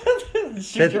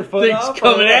 Shoot your foot off,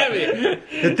 coming at me.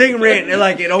 The thing ran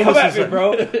it almost Come at me,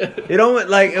 bro.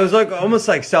 It was almost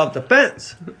like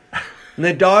self-defense. And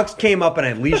the dogs came up and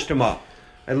I leashed them up.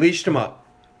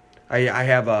 I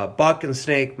have a buck and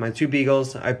snake, my 2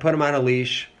 beagles. I put them on a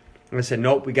leash. And I said,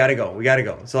 nope, we gotta go.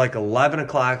 It's like 11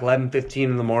 o'clock, 11:15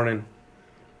 in the morning.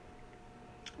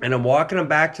 And I'm walking them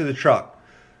back to the truck.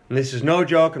 And this is no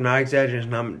joke, I'm not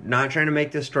exaggerating. I'm not trying to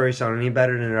make this story sound any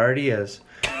better than it already is.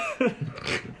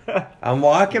 I'm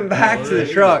walking back to the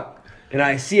truck and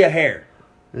I see a hare.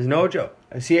 There's no joke.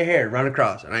 I see a hare run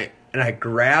across and I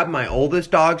grab my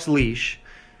oldest dog's leash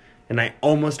and I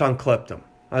almost unclipped him.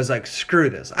 I was like, screw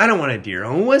this. I don't want a deer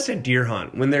hunt. What's a deer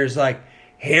hunt? When there's like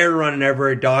hare running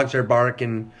everywhere, dogs are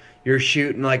barking, you're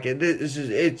shooting, like it's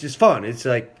just fun. It's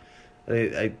like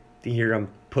I hear I'm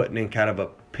putting in kind of a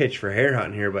pitch for hare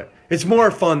hunting here, but it's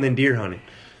more fun than deer hunting.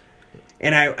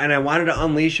 And I wanted to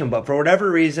unleash him, but for whatever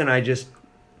reason,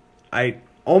 I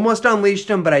almost unleashed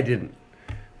him, but I didn't.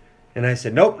 And I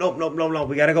said, nope,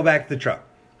 we got to go back to the truck.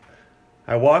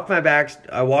 I walked my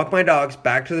dogs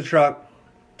back to the truck,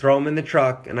 throw them in the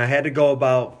truck, and I had to go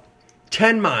about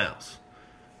 10 miles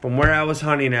from where I was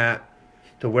hunting at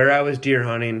to where I was deer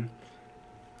hunting.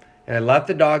 And I left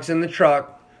the dogs in the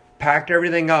truck, packed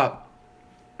everything up.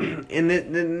 And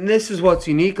this is what's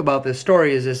unique about this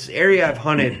story is this area I've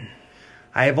hunted.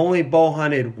 I have only bow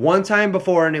hunted one time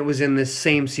before, and it was in this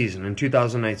same season, in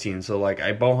 2019. So,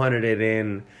 I bow hunted it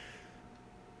in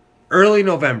early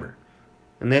November.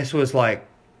 And this was, November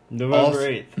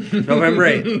 8th. November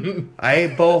 8th.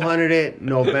 I bow hunted it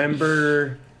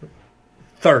November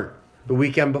 3rd, the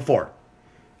weekend before.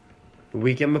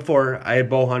 I had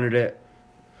bow hunted it.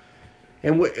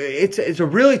 And it's a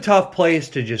really tough place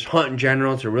to just hunt in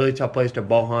general. It's a really tough place to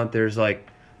bow hunt. There's,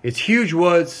 it's huge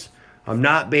woods. I'm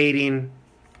not baiting.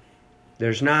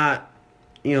 There's not,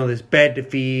 this bed to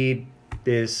feed,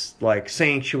 this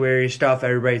sanctuary stuff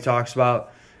everybody talks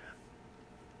about.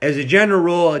 As a general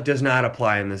rule, it does not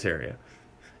apply in this area.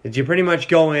 If you pretty much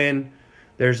go in,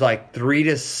 there's 3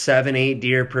 to 7, 8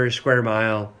 deer per square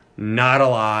mile. Not a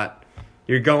lot.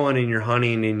 You're going and you're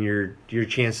hunting and your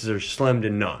chances are slim to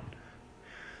none.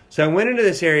 So I went into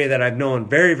this area that I've known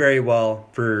very, very well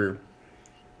for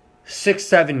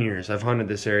 6-7 years. I've hunted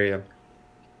this area.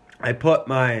 I put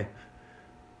my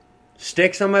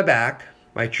sticks on my back,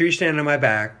 my tree stand on my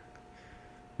back.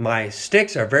 My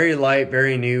sticks are very light,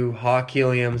 very new, Hawk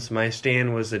Heliums. My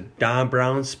stand was a Don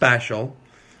Brown special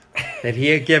that he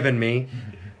had given me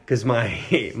because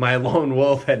my lone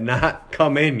wolf had not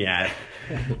come in yet.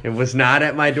 It was not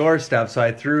at my doorstep, so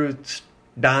I threw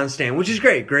Don's stand, which is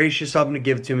great. Gracious of him to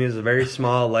give it to me. It was a very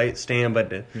small, light stand,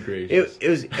 but it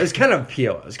was kind of a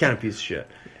PO. It was kind of a piece of shit.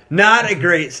 Not a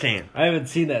great stand. I haven't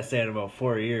seen that stand in about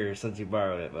 4 years since you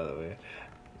borrowed it, by the way.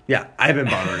 Yeah, I've been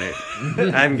borrowing it.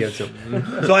 I haven't given it to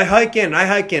him. So I hike in,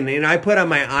 and I put on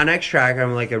my Onyx tracker.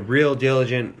 I'm a real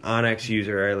diligent Onyx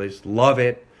user. I at least love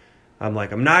it. I'm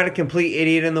not a complete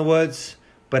idiot in the woods,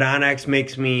 but Onyx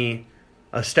makes me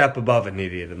a step above an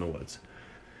idiot in the woods.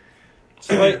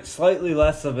 Slightly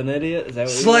less of an idiot? Is that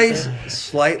what you're saying?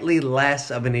 Slightly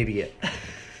less of an idiot.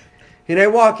 And I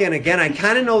walk in again. I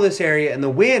kind of know this area, and the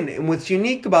wind. And what's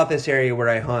unique about this area where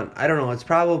I hunt, I don't know. It's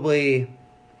probably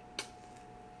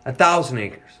 1,000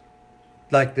 acres,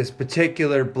 this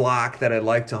particular block that I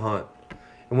like to hunt.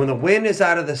 And when the wind is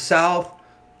out of the south,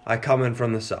 I come in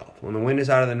from the south. When the wind is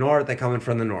out of the north, I come in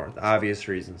from the north. Obvious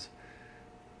reasons.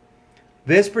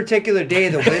 This particular day,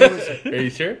 the wind was.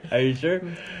 Are you sure?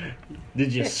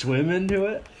 Did you swim into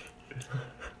it?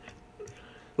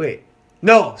 Wait.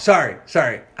 No, sorry.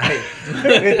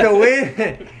 If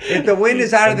the wind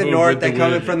is out of the north, I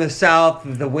come in from the south.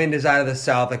 If the wind is out of the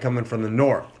south, I come in from the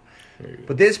north.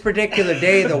 But this particular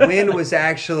day, the wind was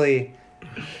actually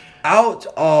out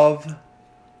of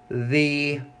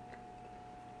the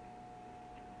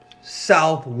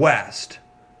southwest,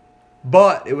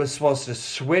 but it was supposed to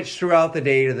switch throughout the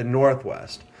day to the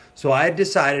northwest. So I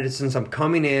decided, since I'm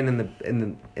coming in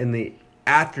the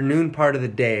afternoon part of the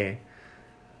day,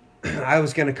 I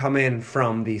was going to come in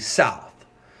from the south.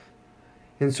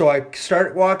 And so I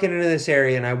start walking into this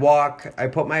area, and I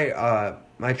put my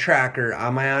my tracker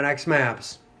on my onX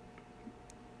Maps.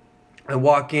 I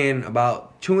walk in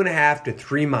about 2.5 to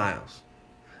 3 miles.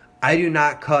 I do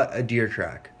not cut a deer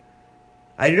track.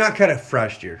 I do not cut a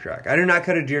fresh deer track. I do not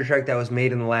cut a deer track that was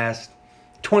made in the last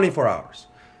 24 hours.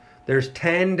 There's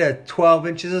 10 to 12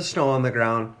 inches of snow on the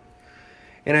ground.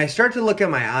 And I start to look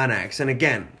at my onX. And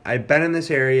again, I've been in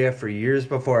this area for years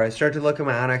before. I start to look at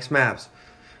my onX Maps.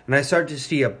 And I start to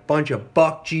see a bunch of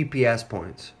buck GPS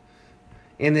points.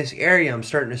 In this area, I'm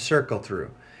starting to circle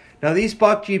through. Now, these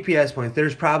buck GPS points,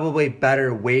 there's probably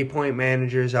better waypoint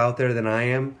managers out there than I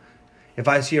am. If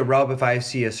I see a rub, if I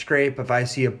see a scrape, if I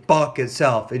see a buck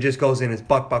itself, it just goes in as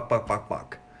buck, buck, buck, buck,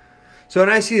 buck. So when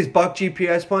I see these buck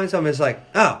GPS points, I'm just like,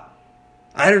 oh,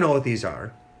 I don't know what these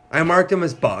are. I marked them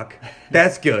as buck.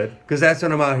 That's good, because that's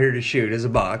what I'm out here to shoot, is a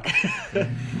buck.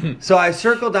 So I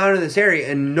circle down to this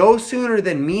area, and no sooner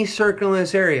than me circling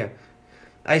this area,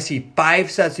 I see 5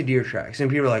 sets of deer tracks.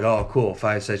 And people are like, oh, cool,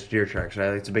 5 sets of deer tracks,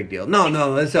 right? It's a big deal.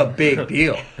 No, that's a big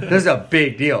deal. This is a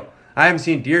big deal. I haven't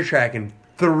seen deer track in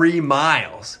 3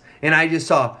 miles. And I just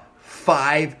saw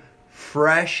 5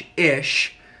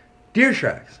 fresh-ish deer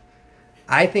tracks.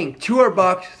 I think 2 are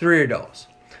bucks, 3 are does.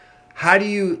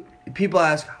 People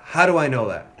ask, how do I know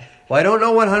that? Well, I don't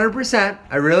know 100%.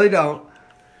 I really don't.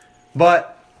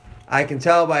 But I can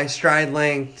tell by stride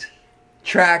length,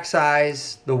 track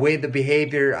size, the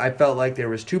behavior. I felt like there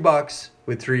was 2 bucks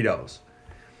with 3 does.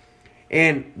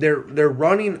 And they're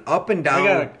running up and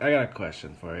down. I got a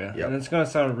question for you. Yep. And it's going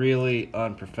to sound really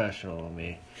unprofessional to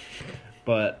me.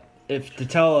 But if to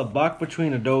tell a buck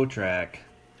between a doe track,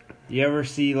 you ever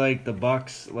see like the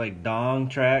buck's like dong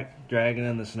track dragging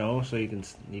in the snow so you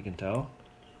can tell?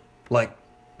 Like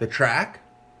the track?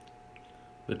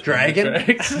 The Dragon?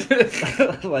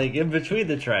 tracks. Like in between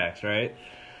the tracks, right?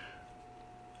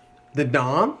 The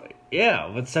dong?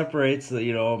 Yeah, what separates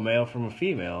the a male from a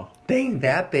female? They ain't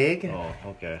that big. Oh,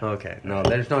 okay. Okay, no,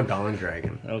 there's no dong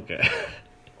dragon. Okay.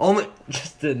 Only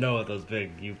Just didn't know what those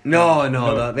big. they ain't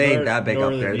that big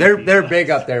up there. They're big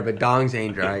up there, but dongs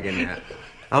ain't dragging yet.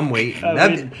 I'm waiting.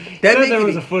 There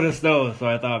was a foot of snow, so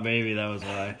I thought maybe that was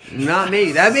why. Not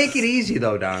me. That make it easy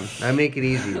though, Don. That make it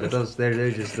easy. But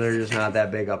they're just not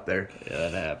that big up there. Yeah,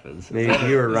 that happens. Maybe if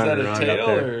you were running that a around tail, up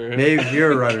there. or- Maybe if you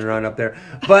were running around up there.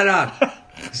 But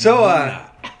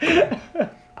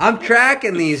I'm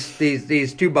tracking these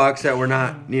 2 bucks that were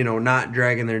not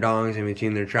dragging their dongs in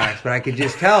between their tracks, but I could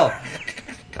just tell.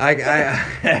 I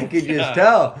could just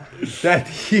tell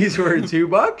that these were 2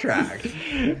 buck tracks.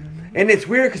 And it's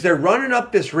weird because they're running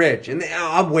up this ridge, and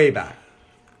I'm way back.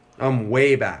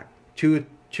 2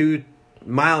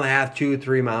 mile and a half,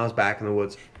 3 miles back in the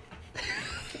woods.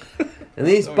 And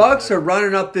these bucks are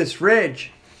running up this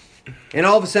ridge, and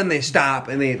all of a sudden they stop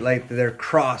and they're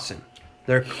crossing.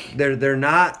 They're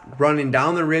not running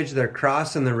down the ridge, they're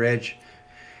crossing the ridge.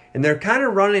 And they're kind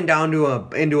of running down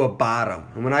into a bottom.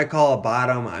 And when I call a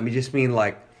bottom, I just mean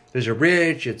like there's a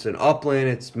ridge, it's an upland,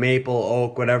 it's maple,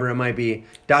 oak, whatever it might be,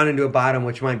 down into a bottom,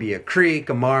 which might be a creek,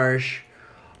 a marsh.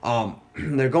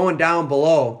 They're going down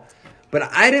below. But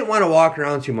I didn't want to walk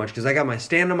around too much because I got my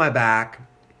stand on my back.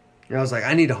 And I was like,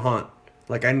 I need to hunt.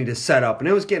 Like, I need to set up. And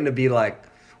it was getting to be like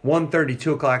 1:30,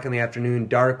 2 o'clock in the afternoon.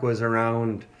 Dark was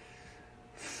around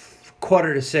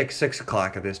 5:45, 6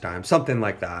 o'clock at this time. Something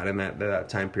like that in that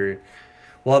time period.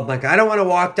 Well, I'm like, I don't want to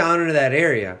walk down into that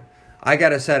area. I got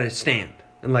to set a stand.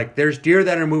 And like, there's deer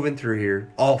that are moving through here,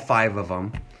 all 5 of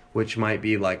them, which might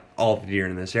be like all the deer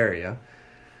in this area.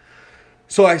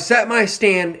 So I set my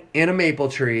stand in a maple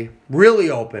tree,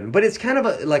 really open, but it's kind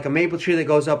of like a maple tree that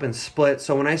goes up and splits.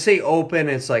 So when I say open,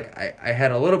 it's like I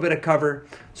had a little bit of cover.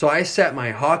 So I set my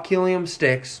hawk helium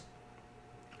sticks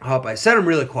up. I set them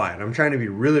really quiet. I'm trying to be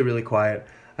really, really quiet.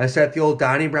 I set the old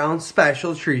Donnie Brown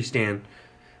special tree stand,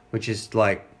 which is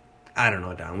like, I don't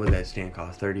know, Don, what did that stand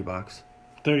cost? $30?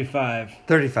 35.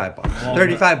 $35. Walmart.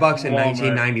 $35 in Walmart.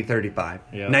 1990, 35.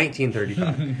 Yep.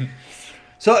 1935.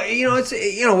 So, it's,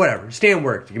 whatever. Stand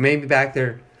worked. You made me back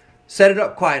there. Set it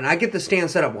up quiet. And I get the stand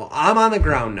set up. Well, I'm on the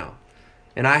ground now.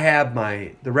 And I have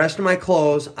the rest of my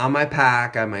clothes on my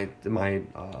pack. I have my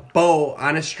bow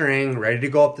on a string, ready to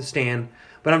go up the stand.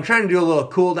 But I'm trying to do a little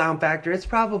cool down factor. It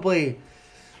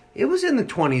was in the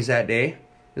 20s that day. It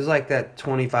was like that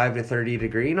 25 to 30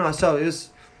 degree. So it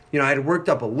was I'd worked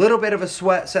up a little bit of a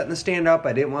sweat setting the stand up.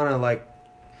 I didn't want to, like,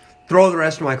 throw the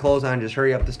rest of my clothes on and just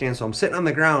hurry up the stand. So I'm sitting on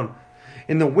the ground.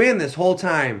 And the wind this whole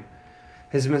time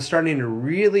has been starting to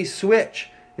really switch.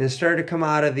 And it started to come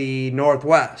out of the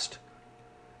northwest.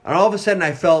 And all of a sudden,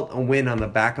 I felt a wind on the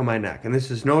back of my neck. And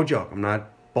this is no joke. I'm not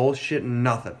bullshitting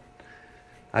nothing.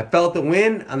 I felt the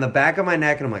wind on the back of my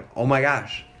neck, and I'm like, oh my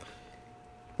gosh.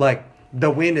 Like,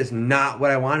 the wind is not what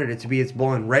I wanted it to be. It's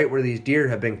blowing right where these deer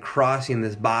have been crossing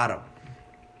this bottom.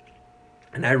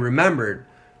 And I remembered,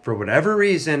 for whatever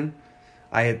reason,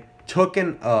 I had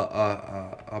taken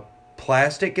a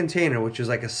plastic container, which is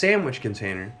like a sandwich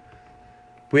container,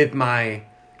 with my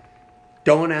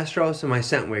Dawn Estros and my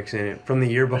scent wicks in it from the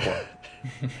year before.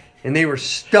 And they were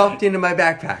stuffed into my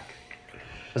backpack.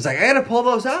 I was like, I gotta pull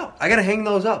those out. I gotta hang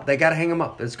those up. They gotta hang them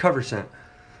up. It's cover scent.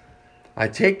 I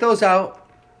take those out.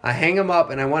 I hang them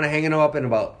up, and I want to hang them up in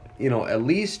about, at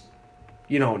least,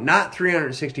 not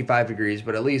 365 degrees,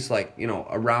 but at least like,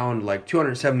 around like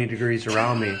 270 degrees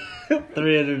around me.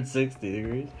 360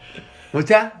 degrees. What's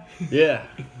that? Yeah.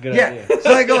 Good idea.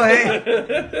 So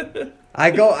I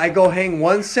go hang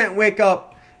one scent wick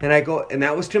up, and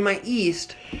that was to my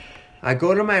east. I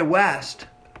go to my west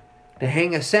to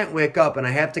hang a scent wick up, and I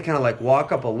have to kind of like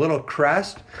walk up a little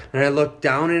crest, and I look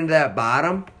down into that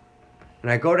bottom,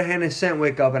 and I go to hang a scent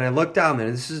wick up, and I look down there.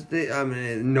 This is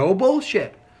no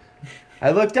bullshit.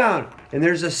 I look down, and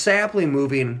there's a sapling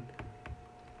moving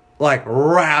like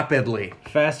rapidly.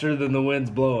 Faster than the wind's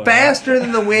blowing. Faster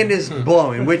than the wind is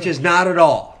blowing, which is not at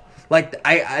all. Like,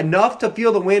 enough to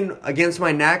feel the wind against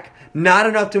my neck, not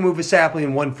enough to move a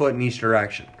sapling 1 foot in each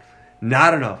direction.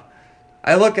 Not enough.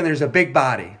 I look, and there's a big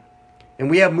body. And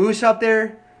we have moose up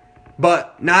there,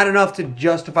 but not enough to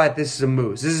justify that this is a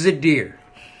moose. This is a deer.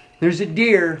 There's a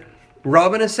deer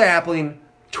rubbing a sapling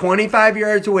 25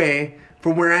 yards away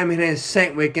from where I'm in a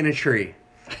scent wick in a tree.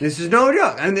 This is no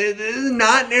joke. This is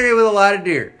not an area with a lot of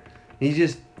deer.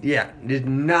 There's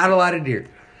not a lot of deer.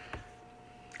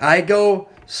 I go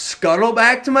scuttle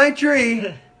back to my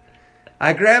tree.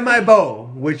 I grab my bow,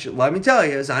 which, let me tell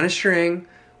you, is on a string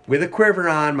with a quiver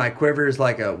on. My quiver is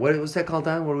like what was that called,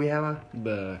 Don? What do we have?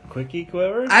 The quickie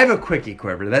quiver? I have a quickie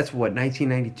quiver. That's what,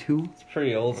 1992? It's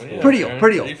pretty old school. Yeah.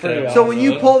 Pretty old. So when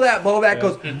you pull that bow back, it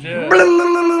goes,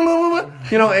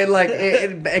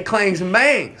 it clangs and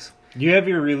bangs. Do you have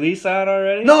your release on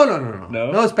already? No. No?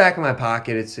 No, it's back in my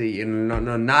pocket. It's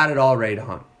not at all ready to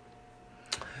hunt.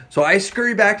 So I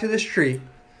scurry back to this tree,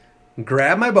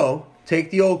 grab my bow,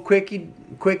 take the old quickie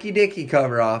dicky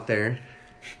cover off there,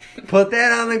 put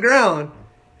that on the ground,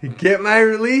 get my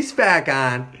release back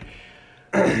on.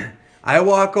 I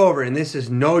walk over, and this is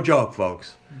no joke,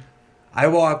 folks. I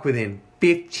walk within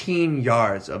 15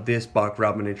 yards of this buck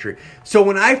rubbing a tree. So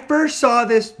when I first saw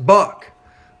this buck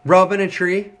rubbing a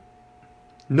tree,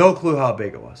 no clue how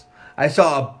big it was. I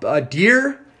saw a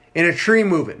deer in a tree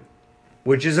moving,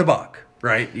 which is a buck,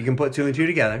 right? You can put two and two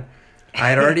together. I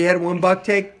had already had one buck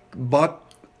tag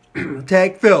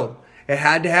filled. It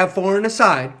had to have 4 on the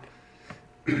side.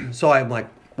 So I'm like,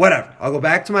 whatever. I'll go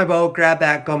back to my boat, grab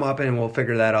that, come up, and we'll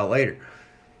figure that out later.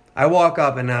 I walk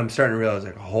up, and I'm starting to realize,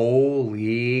 like,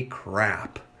 holy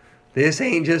crap. This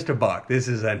ain't just a buck. This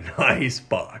is a nice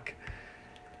buck.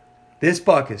 This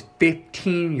buck is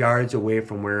 15 yards away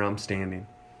from where I'm standing.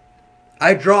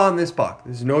 I draw on this buck.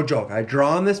 This is no joke. I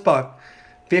draw on this buck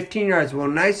 15 yards.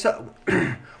 When I'm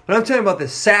talking about the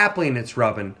sapling it's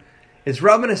rubbing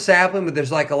a sapling, but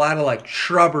there's like a lot of like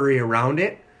shrubbery around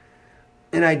it.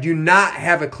 And I do not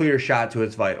have a clear shot to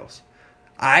its vitals.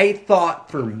 I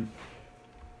thought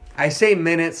I say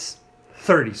minutes,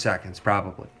 30 seconds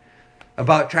probably,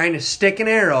 about trying to stick an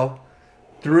arrow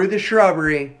through the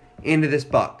shrubbery into this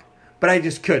buck. But I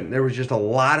just couldn't. There was just a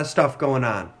lot of stuff going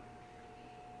on.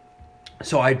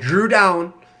 So I drew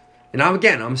down, and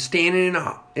I'm standing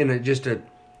in a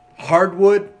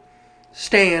hardwood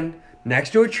stand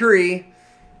next to a tree in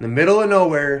the middle of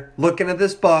nowhere, looking at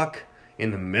this buck in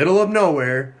the middle of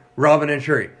nowhere, rubbing a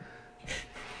tree.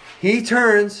 He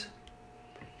turns,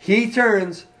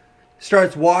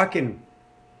 starts walking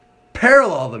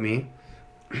parallel to me.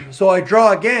 So I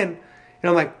draw again, and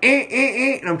I'm like,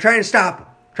 and I'm trying to stop him.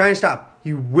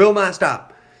 He will not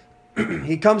stop.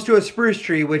 He comes to a spruce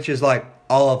tree, which is like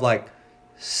all of like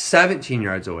 17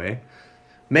 yards away.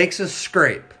 Makes a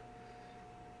scrape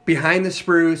behind the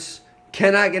spruce.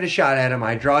 Cannot get a shot at him.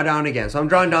 I draw down again. So I'm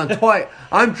drawing down twice.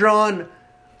 I'm drawn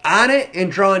on it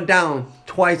and drawn down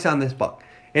twice on this buck.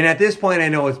 And at this point, I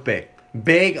know it's big.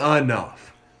 Big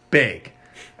enough. Big.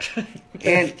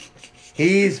 And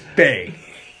he's big.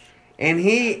 And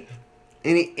he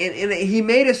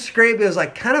made a scrape. It was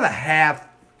like kind of a half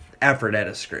effort at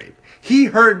a scrape. He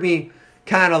heard me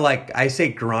kind of like, I say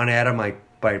grunt at him, I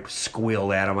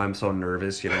squealed at him. I'm so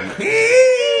nervous, you know.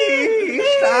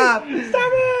 Stop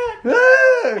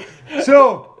it!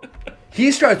 So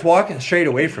he starts walking straight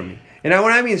away from me. And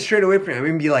when I mean straight away from me, I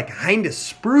mean be like behind a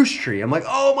spruce tree. I'm like,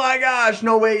 oh my gosh,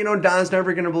 no way. You know, Don's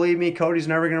never going to believe me. Cody's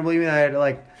never going to believe me. I had to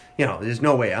like, you know, there's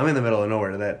no way. I'm in the middle of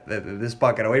nowhere that this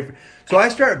buck got away from me. So I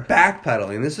start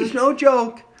backpedaling. This is no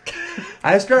joke.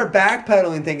 I start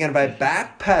backpedaling thinking if I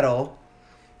backpedal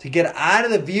to get out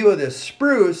of the view of this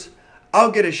spruce,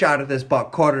 I'll get a shot at this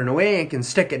buck quartering away and can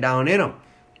stick it down in him.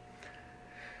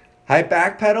 I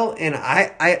backpedal, and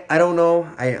I don't know.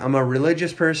 I'm a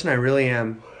religious person. I really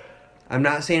am. I'm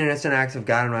not saying it's an act of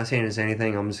God. I'm not saying it's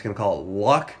anything. I'm just going to call it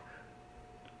luck.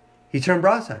 He turned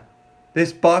broadside.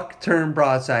 This buck turned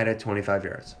broadside at 25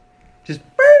 yards. Just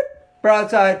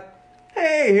broadside.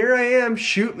 Hey, here I am.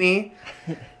 Shoot me.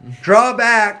 Draw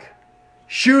back.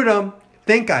 Shoot him.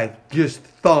 Think I just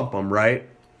thump him, right?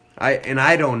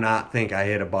 I do not think I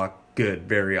hit a buck good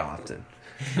very often.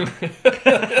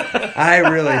 I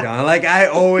really don't. Like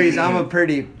I'm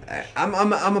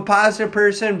a positive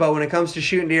person, but when it comes to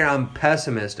shooting deer, I'm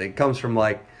pessimistic. It comes from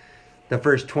like the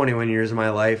first 21 years of my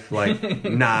life, like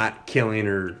not killing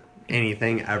or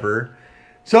anything ever.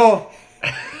 So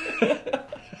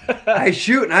I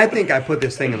shoot and I think I put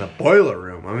this thing in the boiler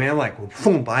room. I mean, I'm like,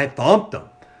 boom, I thumped him.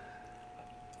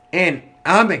 And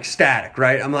I'm ecstatic,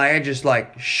 right? I'm like, I just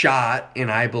like shot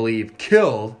and I believe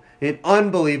killed an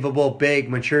unbelievable big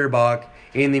mature buck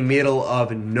in the middle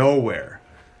of nowhere.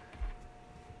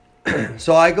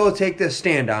 So I go take this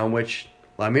stand down, which,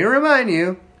 let me remind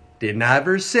you, did not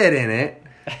ever sit in it.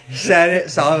 Set it,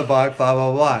 saw the buck, blah,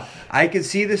 blah, blah. I could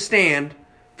see the stand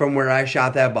from where I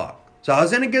shot that buck. So I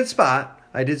was in a good spot.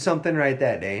 I did something right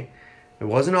that day. It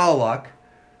wasn't all luck.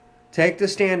 Take the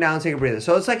stand down, take a breather.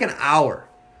 So it's like an hour.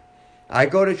 I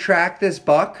go to track this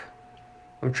buck.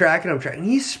 I'm tracking.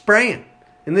 He's spraying.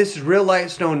 And this is real light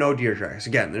snow, no deer tracks.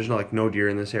 Again, there's no deer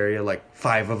in this area, like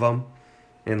 5 of them.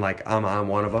 And like I'm on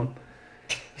one of them.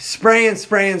 Spraying.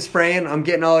 I'm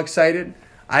getting all excited.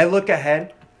 I look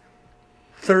ahead.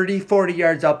 30, 40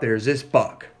 yards up there is this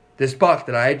buck. This buck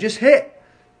that I had just hit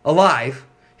alive,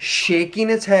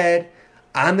 shaking its head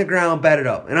on the ground, bedded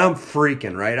up. And I'm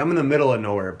freaking, right? I'm in the middle of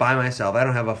nowhere by myself. I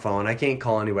don't have a phone. I can't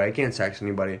call anybody. I can't text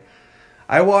anybody.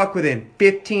 I walk within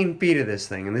 15 feet of this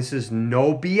thing, and this is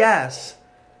no BS.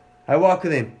 I walk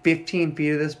within 15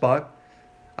 feet of this buck.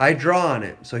 I draw on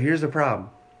it. So here's the problem.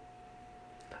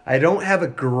 I don't have a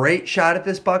great shot at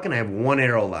this buck, and I have one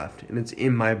arrow left, and it's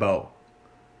in my bow.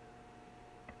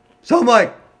 So I'm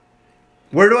like,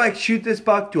 where do I shoot this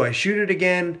buck? Do I shoot it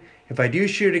again? If I do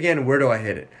shoot it again, where do I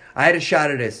hit it? I had a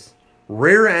shot at its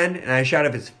rear end, and I shot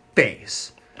at its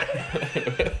face.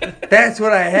 That's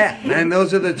what I had. And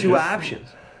those are the two options.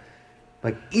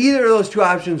 Like, either of those two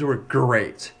options were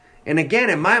great. And again,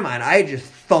 in my mind, I just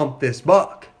thumped this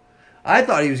buck. I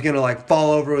thought he was going to, like,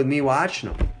 fall over with me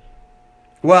watching him.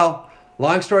 Well,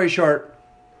 long story short,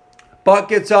 buck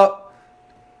gets up,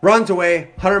 runs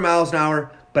away, 100 miles an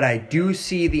hour, but I do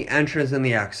see the entrance and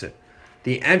the exit.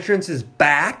 The entrance is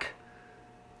back.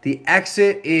 The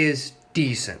exit is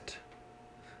decent.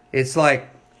 It's like,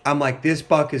 I'm like, this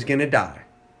buck is going to die.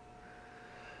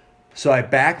 So I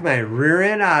back my rear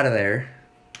end out of there,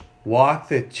 walk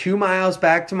the 2 miles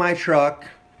back to my truck,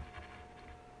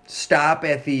 stop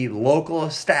at the local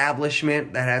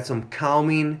establishment that had some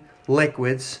calming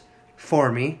liquids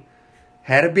for me,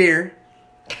 had a beer,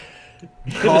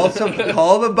 called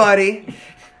the buddy.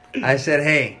 I said,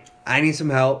 hey, I need some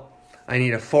help. I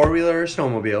need a 4-wheeler or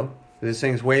snowmobile. This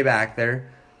thing's way back there.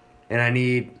 And I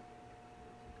need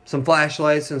some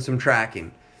flashlights and some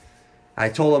tracking. I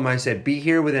told him, I said, be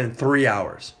here within 3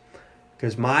 hours.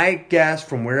 Because my guess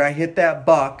from where I hit that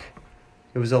buck,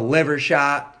 it was a liver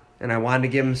shot, and I wanted to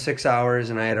give him 6 hours,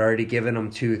 and I had already given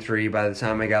him 2, 3 by the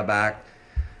time I got back.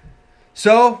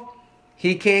 So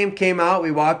he came out,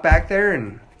 we walked back there,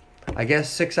 and I guess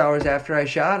 6 hours after I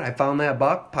shot, I found that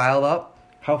buck piled up.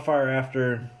 How far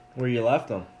after where you left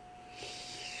him?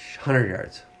 100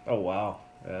 yards. Oh, wow.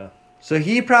 Yeah. So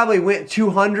he probably went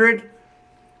 200.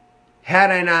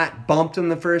 Had I not bumped him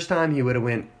the first time, he would have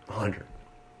went 100.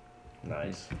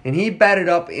 Nice. And he bedded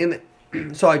up in.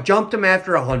 So I jumped him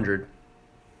after 100.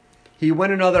 He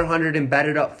went another 100 and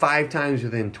bedded up 5 times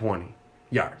within 20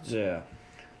 yards. Yeah.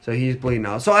 So he's bleeding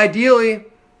out. So ideally,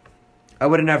 I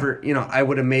would have never, I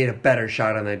would have made a better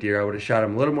shot on that deer. I would have shot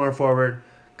him a little more forward,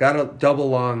 got a double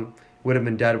long, would have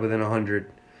been dead within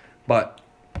 100. But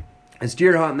it's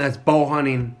deer hunting, that's bow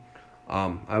hunting.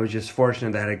 I was just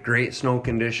fortunate that I had great snow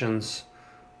conditions,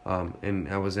 and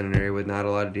I was in an area with not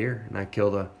a lot of deer, and I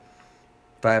killed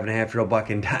 5.5-year-old buck,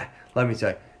 and let me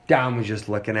tell you, Don was just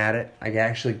looking at it. I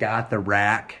actually got the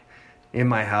rack in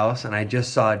my house, and I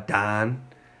just saw Don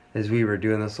as we were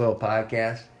doing this little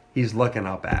podcast. He's looking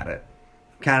up at it,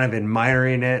 kind of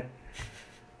admiring it.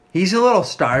 He's a little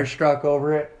starstruck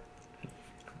over it.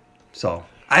 So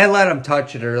I let him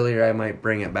touch it earlier. I might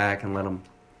bring it back and let him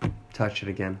touch it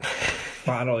again.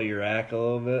 Fondle your rack a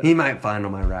little bit. He might fondle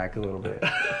my rack a little bit.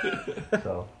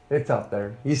 So it's up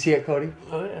there. You see it, Cody?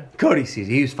 Oh yeah. Cody sees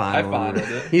it. He was fondling fondled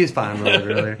it. it. He was fondling it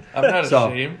earlier. I'm not So-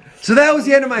 ashamed. So that was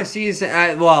the end of my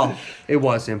season. Well, it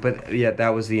wasn't, but yeah, that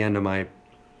was the end of my,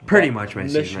 pretty much my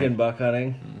season. Michigan buck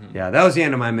hunting. Yeah, that was the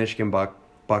end of my Michigan buck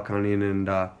hunting, and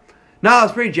no, I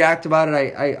was pretty jacked about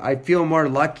it. I feel more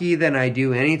lucky than I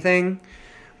do anything,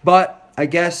 but I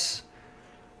guess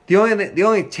the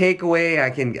only takeaway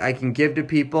I can give to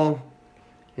people,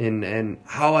 and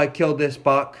how I killed this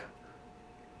buck,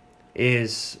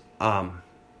 is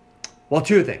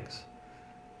two things.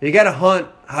 You got to hunt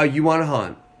how you want to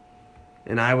hunt,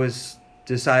 and I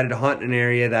decided to hunt in an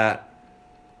area that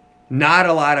not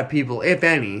a lot of people, if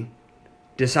any,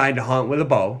 decide to hunt with a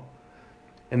bow.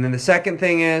 And then the second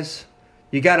thing is,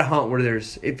 you got to hunt where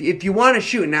there's, if you want to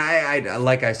shoot, now I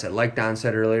like I said, like Don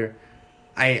said earlier,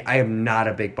 I am not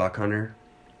a big buck hunter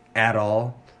at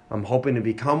all. I'm hoping to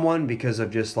become one because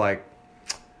of just like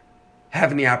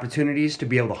having the opportunities to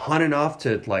be able to hunt enough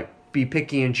to like be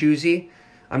picky and choosy.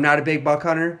 I'm not a big buck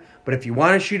hunter, but if you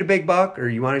want to shoot a big buck or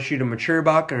you want to shoot a mature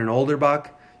buck or an older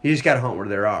buck, you just got to hunt where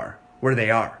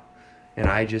they are. And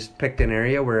I just picked an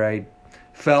area where I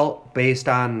felt, based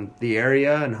on the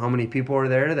area and how many people were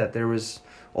there, that there was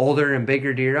older and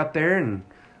bigger deer up there, and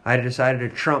I decided to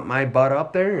trump my butt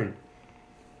up there. And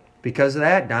because of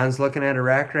that, Don's looking at a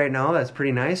rack right now that's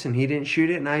pretty nice, and he didn't shoot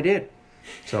it, and I did.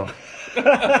 So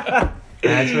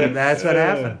that's what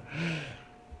happened.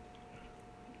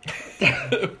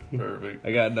 Perfect.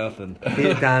 I got nothing.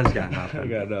 Don's got nothing. I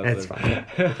got nothing. It's fine.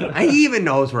 He even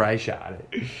knows where I shot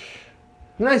it.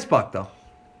 Nice buck, though.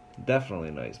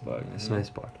 Definitely nice buck. It's a nice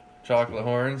buck. Chocolate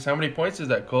horns. How many points is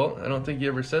that, Colt? I don't think you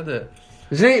ever said that.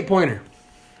 It's an 8-pointer.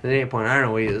 It's an 8-pointer. I don't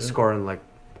know what he is scoring, like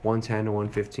 110 to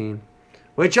 115.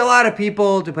 Which a lot of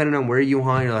people, depending on where you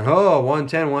hunt, you're like, oh,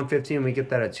 110, 115. We get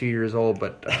that at 2 years old,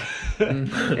 but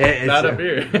Not up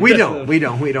here. We don't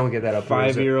get that up here.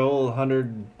 5-year-old,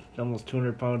 100, almost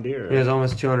 200-pound deer. It was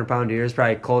almost 200-pound deer. It's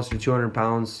probably close to 200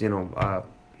 pounds.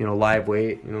 Live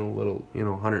weight. Little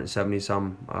 170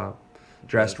 some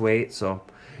dressed weight. So,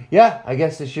 yeah, I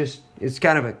guess it's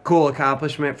kind of a cool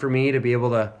accomplishment for me to be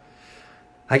able to,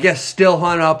 I guess, still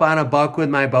hunt up on a buck with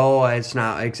my bow. It's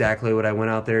not exactly what I went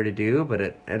out there to do, but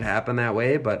it happened that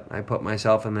way. But I put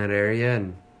myself in that area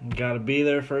and got to be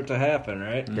there for it to happen,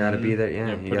 right? got to be there.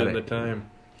 Yeah, Put in the time.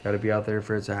 Got to be out there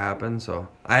for it to happen. So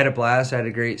I had a blast. I had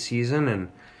a great season, and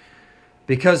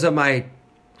because of my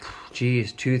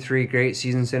 2-3 great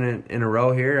seasons in a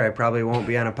row here, I probably won't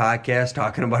be on a podcast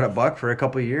talking about a buck for a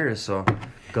couple of years. So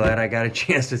glad I got a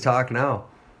chance to talk now.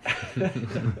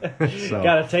 So,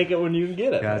 Gotta take it when you can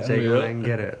get it. gotta man. take it when I can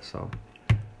get it. So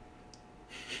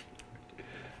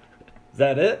Is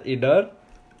that it? You done?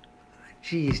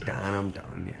 jeez, Don, I'm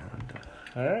done. Yeah, I'm done.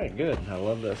 All right, good. I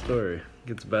love that story.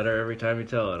 Gets better every time you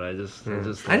tell it. I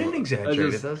didn't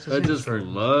exaggerate it. That was the I same just story.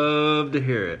 love to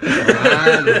hear it.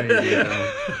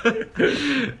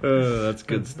 That's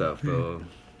good stuff, though.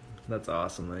 That's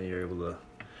awesome that you're able to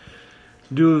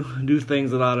do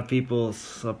things a lot of people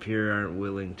up here aren't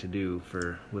willing to do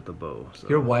with a bow. So.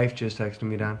 Your wife just texted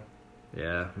me, Don.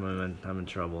 Yeah, I'm in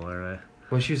trouble, aren't I?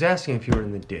 Well, she was asking if you were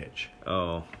in the ditch.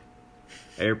 Oh,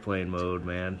 airplane mode,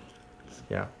 man.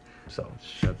 Yeah. So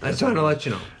Shut that I just wanted to down. let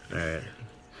you know. All right.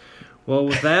 Well,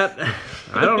 with that,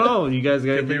 I don't know. You guys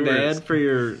got Could be anything to worse. add for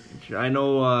your? I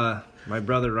know my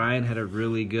brother Ryan had a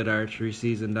really good archery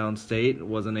season downstate.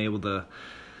 Wasn't able to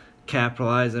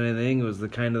capitalize on anything. It was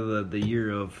the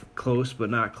year of close but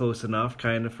not close enough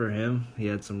kind of for him. He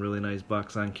had some really nice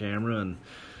bucks on camera, and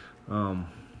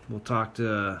we'll talk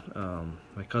to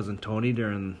my cousin Tony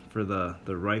for the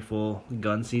rifle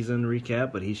gun season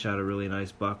recap. But he shot a really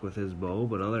nice buck with his bow.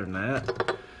 But other than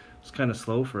that, it's kind of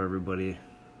slow for everybody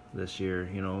this year,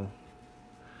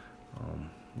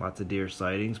 lots of deer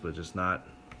sightings, but just not,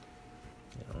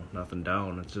 nothing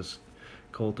down. It's just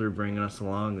Coulter bringing us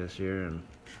along this year, and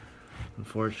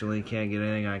unfortunately can't get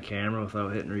anything on camera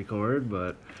without hitting record,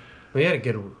 but We had a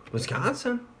good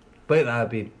Wisconsin, but that'd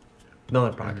be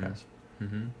another podcast.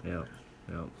 yeah.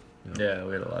 Yeah,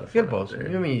 we had a lot of Good fun. out boasting.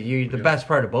 there. I mean, the best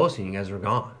part of boasting, you guys were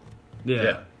gone.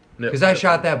 Yeah. Because I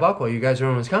shot that buck while you guys were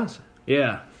in Wisconsin.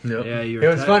 Yeah. Yep. Yeah, you It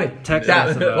were was funny. texting That-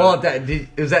 us about well, it.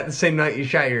 was that the same night you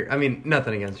shot your? I mean,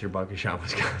 nothing against your buck you shot in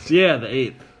Wisconsin. Yeah, the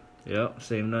 8th. Yep,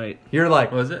 same night. You're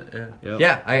like, Was it? Yeah. Yep.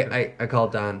 yeah. I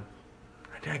called Don.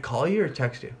 Did I call you or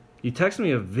text you? You texted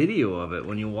me a video of it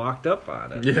when you walked up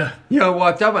on it. Yeah. You know, I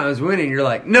walked up and I was winning. You're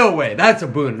like, no way, that's a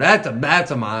boon. That's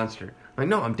a monster. I'm like,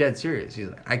 no, I'm dead serious. He's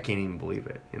like, I can't even believe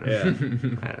it. You know. Yeah. I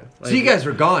don't know. So Like- you guys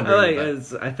were gone. I, During the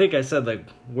bet. I think I said, like,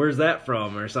 where's that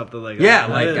from or something like Yeah,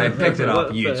 that. like I picked it off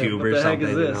What YouTube what or the something. Heck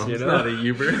is this, you you know? know? Not a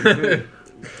Uber.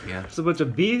 Yeah. There's a bunch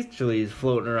of beach leaves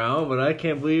floating around, but I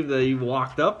can't believe that you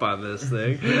walked up on this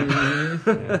thing. Yeah,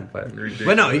 but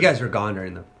Ridiculous. no, you guys were gone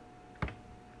during the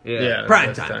Yeah. prime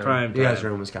best time. Prime You guys time.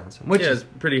 were in Wisconsin, which Yeah, is it's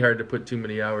pretty hard to put too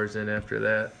many hours in after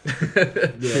that.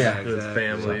 Yeah, With exactly.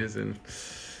 families and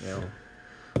Yeah.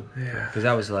 yeah. because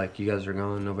that was like you guys were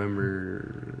gone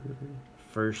November.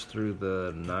 1st through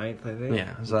the 9th, I think. Yeah,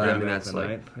 so I Yeah, mean back that's the like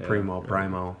 9th, yeah.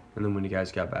 primo, and then when you guys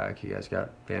got back, you guys got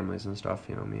families and stuff.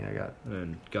 You know me,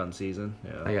 And gun season.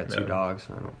 Yeah. I got 2 Yeah. dogs.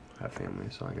 I don't have family,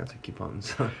 so I got to keep hunting.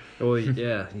 So Well,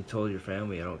 yeah, you told your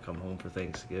family I don't come home for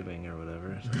Thanksgiving or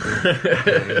whatever. So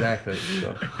exactly.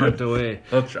 So. hunt away.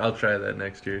 I'll try that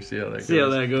next year. See how that See how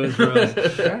goes. that goes for us.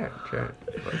 Try it.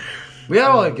 But we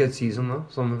had all a good season though.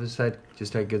 Some of us had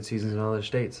good seasons in other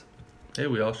states. Hey,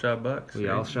 we all shot bucks. We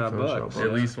all shot We all shot bucks. bucks.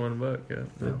 At least one buck. Yeah.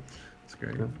 Yeah. It's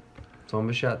great. Yeah. Some of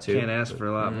us shot 2. Can't ask for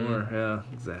a lot Mhm. more. Yeah,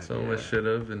 exactly. Some of us yeah. should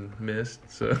have and missed.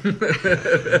 So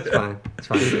It's fine. It's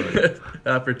fine.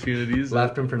 opportunities.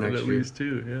 Left 'em for next at year. least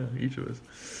 2. Yeah, each of us.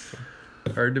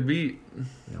 Hard to beat.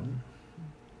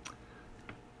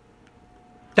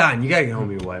 Don, you gotta get home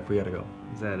to your wife. We gotta go.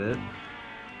 Is that it?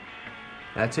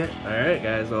 That's it. All right,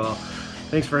 guys. Well,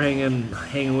 thanks for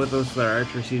hanging with us with our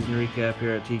archery season recap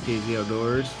here at TKZ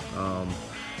Outdoors.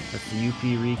 That's the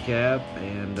UP recap,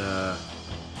 and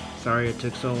sorry it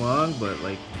took so long, but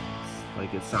like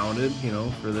it sounded, you know,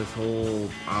 for this whole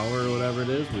hour or whatever it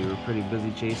is, we were pretty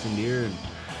busy chasing deer and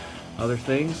other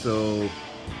things. So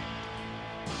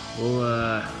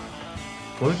we'll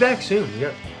We'll be back soon. We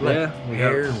got we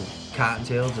hair and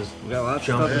cottontail just we got lots of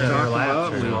Jumping stuff to in our talk laps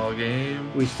about. right We- now. Small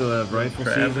game. We still have rifle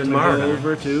Crap season to tomorrow. go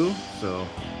over too, so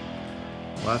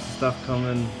lots of stuff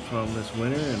coming from this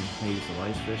winter and maybe some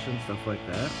ice fishing, stuff like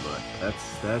that. But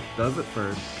that does it for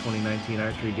 2019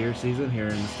 archery deer season here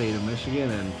in the state of Michigan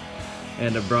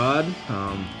and abroad.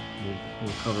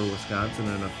 We'll cover Wisconsin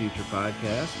in a future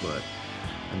podcast, but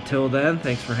until then,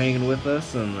 thanks for hanging with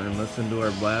us and listen to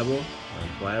our blabber.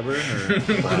 blabble.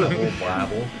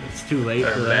 It's too late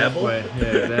Our for that. babble? But,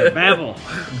 yeah, that babble,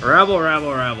 rabble.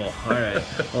 All right.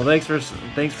 Well, thanks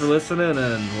for listening,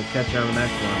 and we'll catch you on the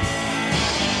next one.